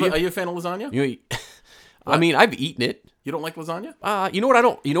lasagna. Are you a fan of lasagna? I mean, I've eaten it. You don't like lasagna? You know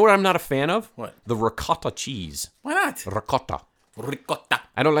what I'm not a fan of? What? The ricotta cheese. Why not? Ricotta.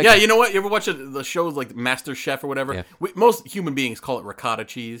 I don't like Yeah, it. you know what? You ever watch the shows like Master Chef or whatever? Yeah. Most human beings call it ricotta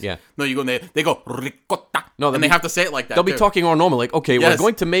cheese. Yeah. No, you go in there, they go ricotta. No, and they have to say it like that. They'll be talking all normal, like, okay, we're Yes.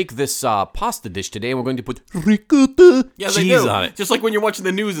 going to make this pasta dish today, and we're going to put ricotta cheese on it. Just like when you're watching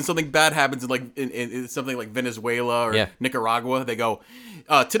the news and something bad happens in something like Venezuela or Nicaragua, they go,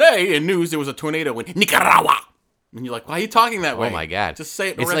 today in news there was a tornado in Nicaragua. And you're like, why are you talking that way? Oh my God. Just say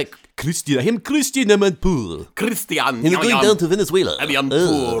it. It's like, Christian Amanpour. Christian. And we're going down to Venezuela.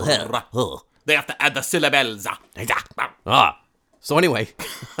 They have to add the syllables. So anyway,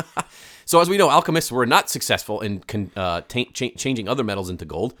 so as we know, alchemists were not successful in changing other metals into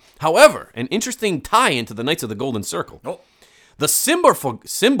gold. However, an interesting tie into the Knights of the Golden Circle. Oh. The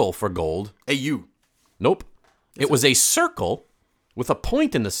symbol for gold. A U. Nope. It was a circle with a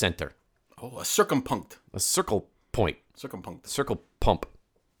point in the center. Oh, a circumpunct. A circle point. Circumpunct. Circle pump.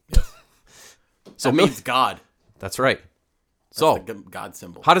 Yes. So that means God. That's right. That's So the God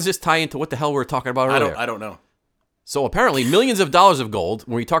symbol. How does this tie into what the hell we were talking about earlier? I don't know. So apparently millions of dollars of gold,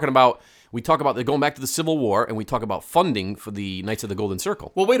 when we talk about going back to the Civil War, and we talk about funding for the Knights of the Golden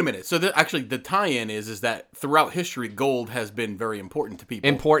Circle. Well, wait a minute. So actually the tie-in is that throughout history, gold has been very important to people.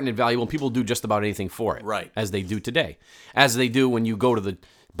 Important and valuable, and people do just about anything for it. Right. As they do today. As they do when you go to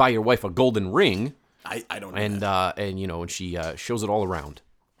buy your wife a golden ring. I don't do that. And she shows it all around.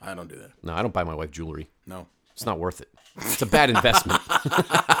 I don't do that. No, I don't buy my wife jewelry. No. It's not worth it. It's a bad investment.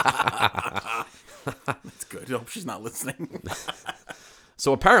 That's good. I hope she's not listening.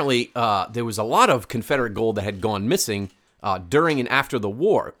 So apparently, there was a lot of Confederate gold that had gone missing during and after the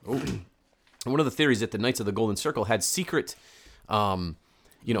war. And one of the theories that the Knights of the Golden Circle had secret,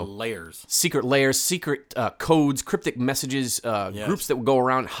 layers, secret codes, cryptic messages, groups that would go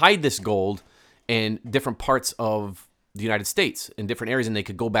around, hide this gold in different parts of the United States, in different areas, and they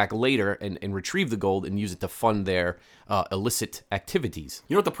could go back later and retrieve the gold and use it to fund their illicit activities.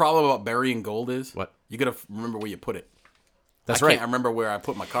 You know what the problem about burying gold is? What? You got to remember where you put it. That's I right. can't remember where I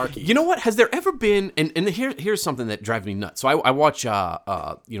put my car keys. You know what? Has there ever been? And here's something that drives me nuts. So I watch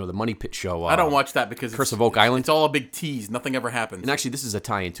the Money Pit show. I don't watch that because Curse of Oak Island. It's all a big tease. Nothing ever happens. And actually, this is a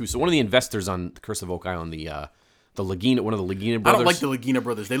tie-in too. So one of the investors on the Curse of Oak Island, the Lagina, one of the Lagina brothers. I don't like the Lagina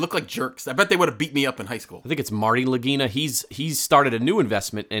brothers. They look like jerks. I bet they would have beat me up in high school. I think it's Marty Lagina. He's started a new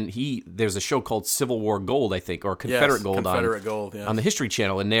investment, and there's a show called Civil War Gold, I think, or Confederate Gold on the History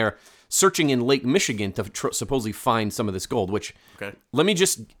Channel, and they're searching in Lake Michigan to supposedly find some of this gold. Which let me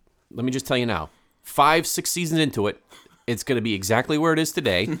just tell you now, 5-6 seasons into it, it's going to be exactly where it is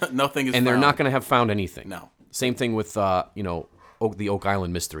today. Nothing is, and they're not going to have found anything. No. Same thing with the Oak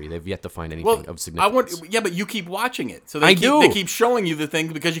Island mystery. They've yet to find anything of significance. But you keep watching it. So They keep showing you the thing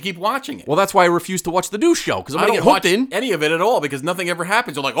because you keep watching it. Well, that's why I refuse to watch the new show, because I'm going to get hooked in. Any of it at all because nothing ever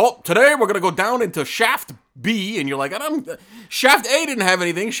happens. You're like, oh, today we're going to go down into Shaft B, and you're like, Shaft A didn't have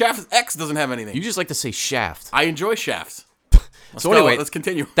anything. Shaft X doesn't have anything. You just like to say Shaft. I enjoy shafts. Anyway, let's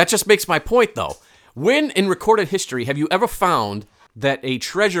continue. That just makes my point, though. When in recorded history have you ever found that a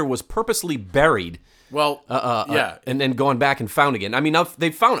treasure was purposely buried? Well, yeah. And then gone back and found again. I mean,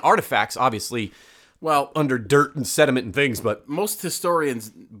 they've found artifacts, obviously, under dirt and sediment and things, but most historians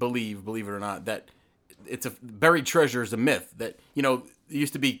believe it or not, that it's a buried treasure is a myth. That, there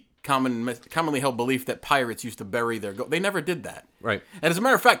used to be commonly held belief that pirates used to bury their gold. They never did that. Right. And as a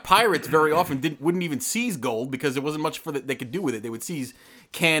matter of fact, pirates very often wouldn't even seize gold because there wasn't much they could do with it. They would seize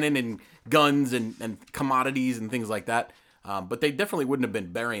cannon and guns and commodities and things like that. But they definitely wouldn't have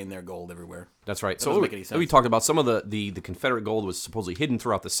been burying their gold everywhere. That's right. That doesn't make any sense. We talked about some of the Confederate gold was supposedly hidden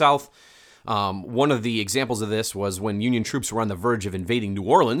throughout the South. One of the examples of this was when Union troops were on the verge of invading New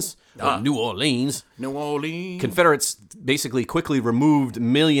Orleans. New Orleans. Confederates basically quickly removed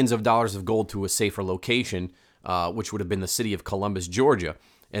millions of dollars of gold to a safer location, which would have been the city of Columbus, Georgia.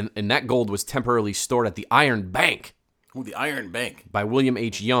 And that gold was temporarily stored at the Iron Bank. Ooh, the Iron Bank. By William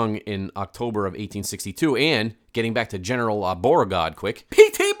H. Young in October of 1862. And, getting back to General Beauregard quick.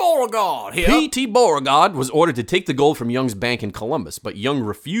 P.T. Beauregard here. P.T. Beauregard was ordered to take the gold from Young's bank in Columbus, but Young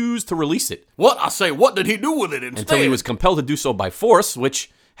refused to release it. What? I say, what did he do with it instead? Until he was compelled to do so by force, which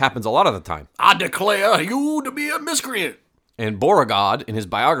happens a lot of the time. I declare you to be a miscreant. And Beauregard, in his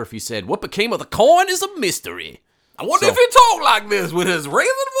biography, said, what became of the coin is a mystery. I wonder if he talked like this with his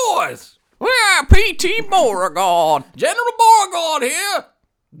raising voice. Well, P.T. Beauregard. General Beauregard here.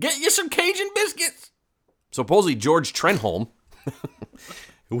 Get you some Cajun biscuits. Supposedly George Trenholm,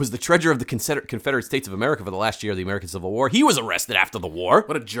 who was the treasurer of the Confederate States of America for the last year of the American Civil War, he was arrested after the war.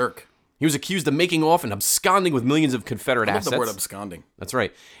 What a jerk. He was accused of making off and absconding with millions of Confederate assets. I love the word absconding. That's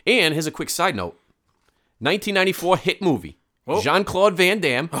right. And here's a quick side note. 1994 hit movie. Jean-Claude Van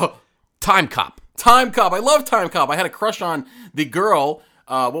Damme. Time Cop. Time Cop. I love Time Cop. I had a crush on the girl.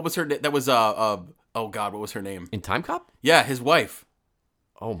 What was her name? That was, oh God, what was her name? In Time Cop? Yeah, his wife.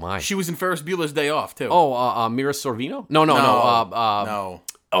 Oh, my. She was in Ferris Bueller's Day Off, too. Oh, Mira Sorvino? No. No.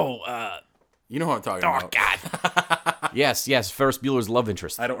 Oh, you know who I'm talking about. Oh, God. yes, Ferris Bueller's love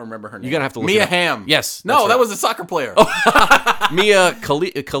interest. I don't remember her name. You're going to have to look Mia it up. Hamm. Yes. No, that was a soccer player. Mia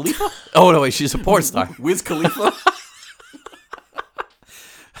Khalifa? Oh, no, wait, she's a porn star. Wiz Khalifa?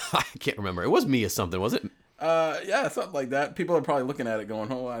 I can't remember. It was Mia something, was it? Yeah, something like that. People are probably looking at it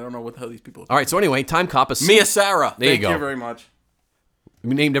going, oh, I don't know what the hell these people are. All right, so anyway, Time Cop. Mia Sarah. There you go. Thank you very much.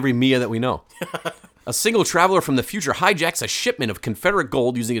 We named every Mia that we know. A single traveler from the future hijacks a shipment of Confederate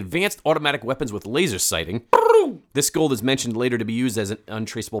gold using advanced automatic weapons with laser sighting. This gold is mentioned later to be used as an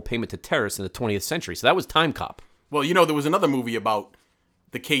untraceable payment to terrorists in the 20th century. So that was Time Cop. Well, there was another movie about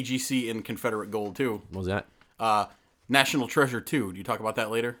the KGC and Confederate gold, too. What was that? National Treasure 2. Do you talk about that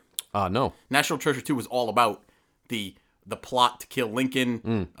later? No. National Treasure 2 was all about the plot to kill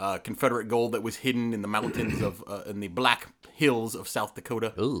Lincoln, Confederate gold that was hidden in the mountains of in the Black Hills of South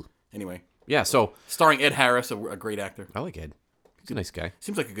Dakota. Ooh. Anyway. Yeah, so starring Ed Harris, a great actor. I like Ed. He's a nice guy.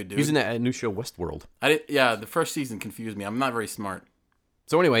 Seems like a good dude. He's in that new show Westworld. The first season confused me. I'm not very smart.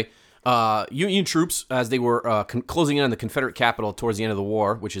 So anyway, Union troops, as they were closing in on the Confederate capital towards the end of the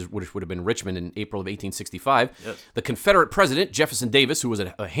war, which would have been Richmond in April of 1865, the Confederate president Jefferson Davis, who was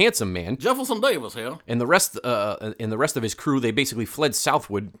a handsome man, Jefferson Davis here, and the rest of his crew, they basically fled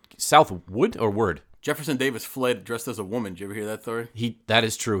southward. Southwood or word? Jefferson Davis fled dressed as a woman. Did you ever hear that story? That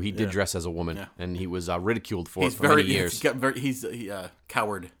is true. He did dress as a woman, and he was ridiculed for it for many years. He's a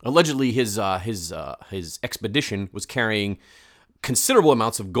coward. Allegedly, his expedition was carrying considerable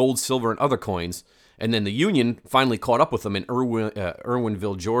amounts of gold, silver, and other coins, and then the Union finally caught up with them in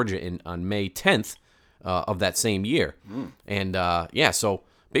Irwinville, Georgia, on May 10th of that same year. And so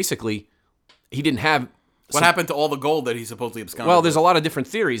basically, he didn't have. What happened to all the gold that he supposedly absconded? Well, there's a lot of different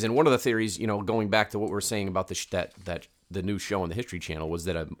theories, and one of the theories, going back to what we were saying about that the new show on the History Channel was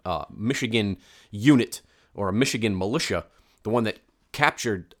that a Michigan unit or a Michigan militia, the one that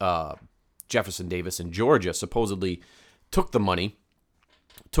captured Jefferson Davis in Georgia, supposedly took the money,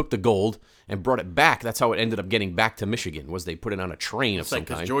 took the gold, and brought it back. That's how it ended up getting back to Michigan, was they put it on a train of some kind.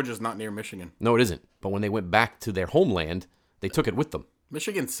 Because Georgia's not near Michigan. No, it isn't. But when they went back to their homeland, they took it with them.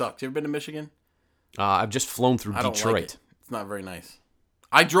 Michigan sucks. You ever been to Michigan? I've just flown through I don't Detroit. like it. It's not very nice.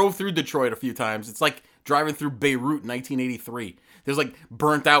 I drove through Detroit a few times. It's like driving through Beirut in 1983. There's like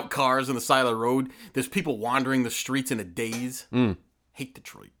burnt out cars on the side of the road. There's people wandering the streets in a daze. Hate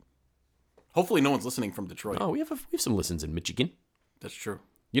Detroit. Hopefully no one's listening from Detroit. Oh, we have some listens in Michigan. That's true.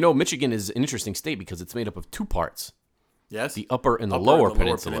 You know, Michigan is an interesting state because it's made up of two parts. Yes. The upper and the lower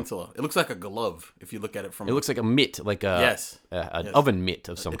peninsula. It looks like a glove if you look at it from... It looks like a mitt, like an oven mitt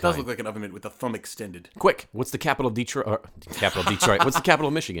of some kind. It does look like an oven mitt with the thumb extended. Quick, what's the capital of Detroit? Detroit. What's the capital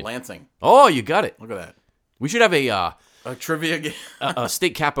of Michigan? Lansing. Oh, you got it. Look at that. We should have a trivia game. a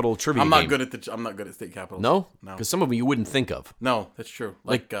state capital trivia game. I'm not good at state capitals. No? No. Because some of them you wouldn't think of. No, that's true.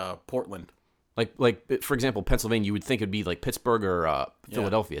 Like Portland. Like for example, Pennsylvania, you would think it'd be like Pittsburgh or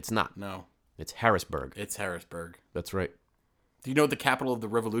Philadelphia. It's not. No. It's Harrisburg. It's Harrisburg. That's right. Do you know what the capital of the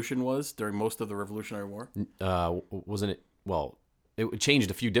Revolution was during most of the Revolutionary War? Wasn't it? Well, it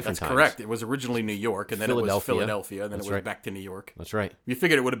changed a few different times. That's correct. It was originally New York, and then it was Philadelphia, and then it was back to New York. That's right. You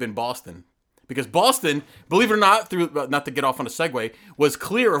figured it would have been Boston. Because Boston, believe it or not, not to get off on a segue, was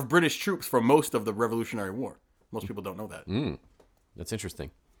clear of British troops for most of the Revolutionary War. Most people don't know that. That's interesting.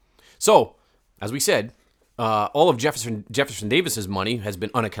 So, as we said, all of Jefferson Davis's money has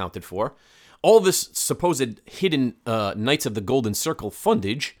been unaccounted for. All this supposed hidden Knights of the Golden Circle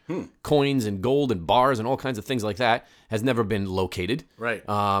fundage, coins and gold and bars and all kinds of things like that, has never been located. Right.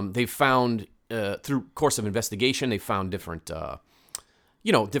 They found, through course of investigation, they found different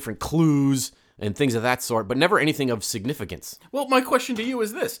clues and things of that sort, but never anything of significance. Well, my question to you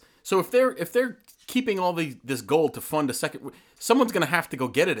is this: so if they're keeping all this gold to fund a second, someone's going to have to go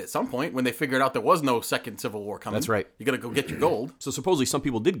get it at some point when they figured out there was no second Civil War coming. That's right. You got to go get your gold. So supposedly some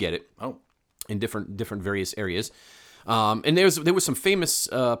people did get it. Oh. In different various areas. And there was some famous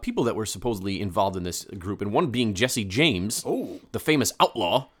people that were supposedly involved in this group, and one being Jesse James, the famous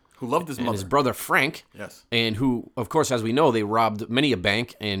outlaw. Who loved his mother. And his brother Frank. Yes. And who, of course, as we know, they robbed many a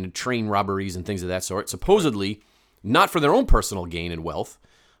bank and train robberies and things of that sort, supposedly not for their own personal gain and wealth,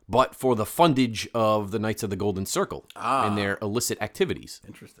 but for the fundage of the Knights of the Golden Circle and their illicit activities.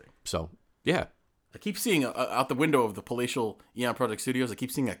 Interesting. So, yeah. I keep seeing out the window of the palatial TheEoNProject Studios, I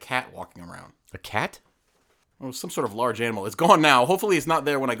keep seeing a cat walking around. A cat? Oh, some sort of large animal. It's gone now. Hopefully it's not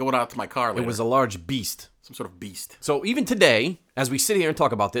there when I go out to my car later. It was a large beast. Some sort of beast. So even today, as we sit here and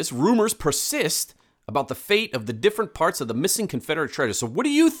talk about this, rumors persist about the fate of the different parts of the missing Confederate treasure. So what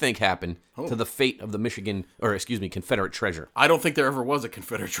do you think happened to the fate of the Confederate treasure? I don't think there ever was a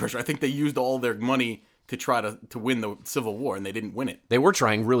Confederate treasure. I think they used all their money to try to win the Civil War, and they didn't win it. They were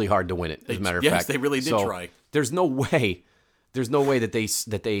trying really hard to win it, as a matter of fact. Yes, they really did try. There's no way that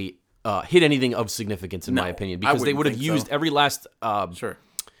they hid anything of significance, in my opinion, because they would have used every last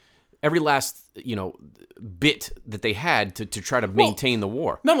bit that they had to try to maintain the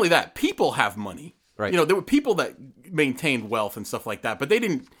war. Not only that, people have money. Right. There were people that maintained wealth and stuff like that, but they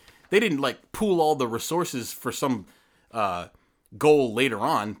didn't like pool all the resources for some goal later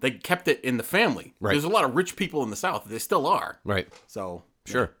on. They kept it in the family. Right. There's a lot of rich people in the South. They still are. Right. So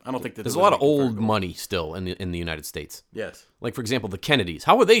sure. Yeah, I don't think that there's a lot of old money still in the United States. Yes. Like, for example, the Kennedys.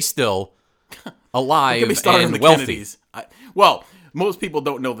 How are they still alive and the wealthy? Kennedys. Most people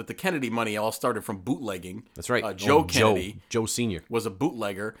don't know that the Kennedy money all started from bootlegging. That's right. Joe Kennedy, Joe Sr. was a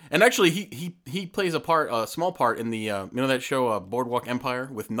bootlegger, and actually he plays a small part in the that show Boardwalk Empire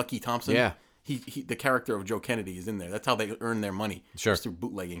with Nucky Thompson. Yeah. He the character of Joe Kennedy is in there. That's how they earn their money. Sure. Just through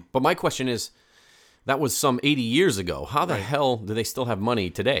bootlegging. But my question is, that was some 80 years ago. How the hell do they still have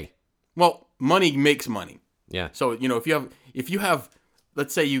money today? Well, money makes money. Yeah. So if you have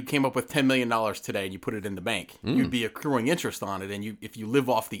let's say you came up with $10 million today and you put it in the bank, you'd be accruing interest on it, and if you live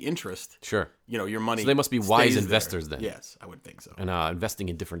off the interest, sure, your money. So they must be wise investors then. Yes, I would think so. And investing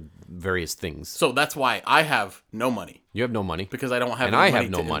in different various things. So that's why I have no money. You have no money because I don't have. And any I money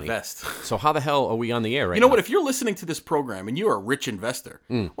have no to money. Invest. So how the hell are we on the air right now? You know what? If you're listening to this program and you're a rich investor,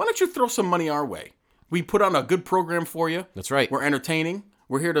 why don't you throw some money our way? We put on a good program for you. That's right. We're entertaining.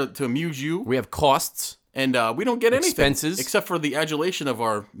 We're here to amuse you. We have costs. And we don't get anything. Expenses. Except for the adulation of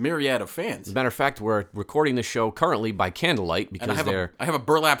our myriad of fans. As a matter of fact, we're recording the show currently by candlelight because I have a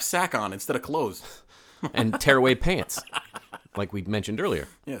burlap sack on instead of clothes. And tearaway pants, like we mentioned earlier.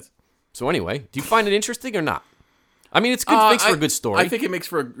 Yes. So anyway, do you find it interesting or not? I mean, it's good. Makes for a good story. I think it makes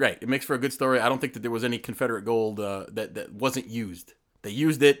for a good story. I don't think that there was any Confederate gold that wasn't used. They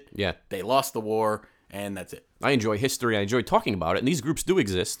used it. Yeah. They lost the war, and that's it. I enjoy history. I enjoy talking about it, and these groups do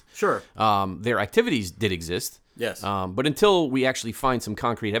exist. Sure. Their activities did exist. Yes. But until we actually find some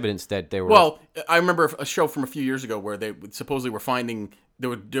concrete evidence that they were... Well, I remember a show from a few years ago where they supposedly were finding... They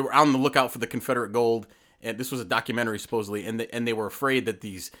were on the lookout for the Confederate gold, and this was a documentary supposedly, and they were afraid that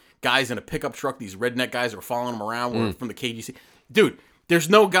these guys in a pickup truck, these redneck guys that were following them around, were from the KGC. Dude, there's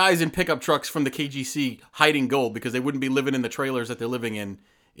no guys in pickup trucks from the KGC hiding gold because they wouldn't be living in the trailers that they're living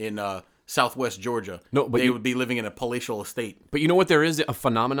in Southwest Georgia. No, but they would be living in a palatial estate. But you know what? There is a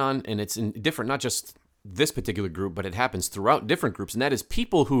phenomenon, and it's different, not just this particular group, but it happens throughout different groups, and that is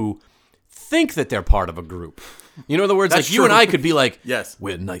people who think that they're part of a group. You know, in other words, That's like you and true. I could be like, Yes.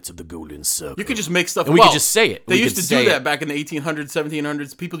 we're Knights of the Golden Circle. You could just make stuff And we could just say it. They We used could to say do that it. back in the 1800s,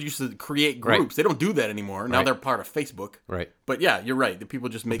 1700s. People used to create groups. Right. They don't do that anymore. Now Right. they're part of Facebook. Right. But yeah, you're right. The people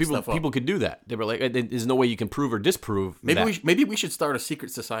just make stuff up. People could do that. They were like, there's no way you can prove or disprove that. Maybe we should start a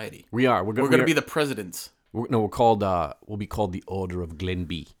secret society. We are. We're going to be the presidents. We're called. We'll be called the Order of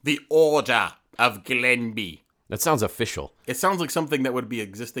Glenby. The Order of Glenby. That sounds official. It sounds like something that would be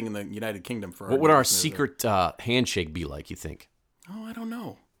existing in the United Kingdom for. What would our secret handshake be like, you think? Oh, I don't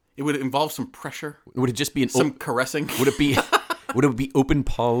know. It would involve some pressure. Would it just be some caressing? Would it be? Would it be open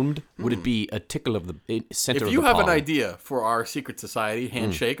palmed? Would it be a tickle of the center of the palm? If you have an idea for our secret society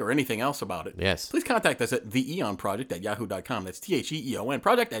handshake or anything else about it, yes, please contact us at TheEoNProject@yahoo.com. That's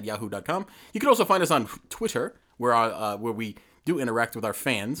TheEonProject@yahoo.com. You can also find us on Twitter, where we do interact with our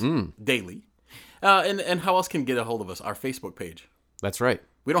fans daily. And how else can get a hold of us? Our Facebook page. That's right.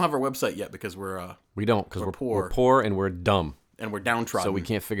 We don't have our website yet because we're poor. We're poor and we're dumb and we're downtrodden, so we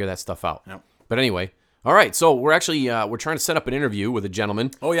can't figure that stuff out. Yep. But anyway, all right. So we're actually we're trying to set up an interview with a gentleman.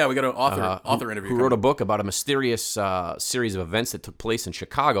 Oh yeah, we got an author interview who wrote a book about a mysterious series of events that took place in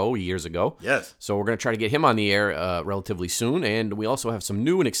Chicago years ago. Yes. So we're going to try to get him on the air relatively soon, and we also have some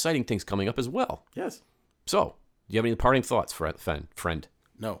new and exciting things coming up as well. Yes. So, do you have any parting thoughts, friend?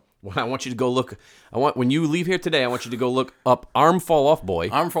 No. Well, I want you to go look. When you leave here today, I want you to go look up Arm Fall Off Boy.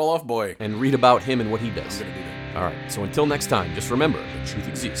 Arm Fall Off Boy. And read about him and what he does. I'm gonna do that. All right. So until next time, just remember, the truth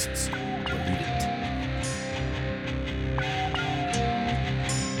exists. Believe it.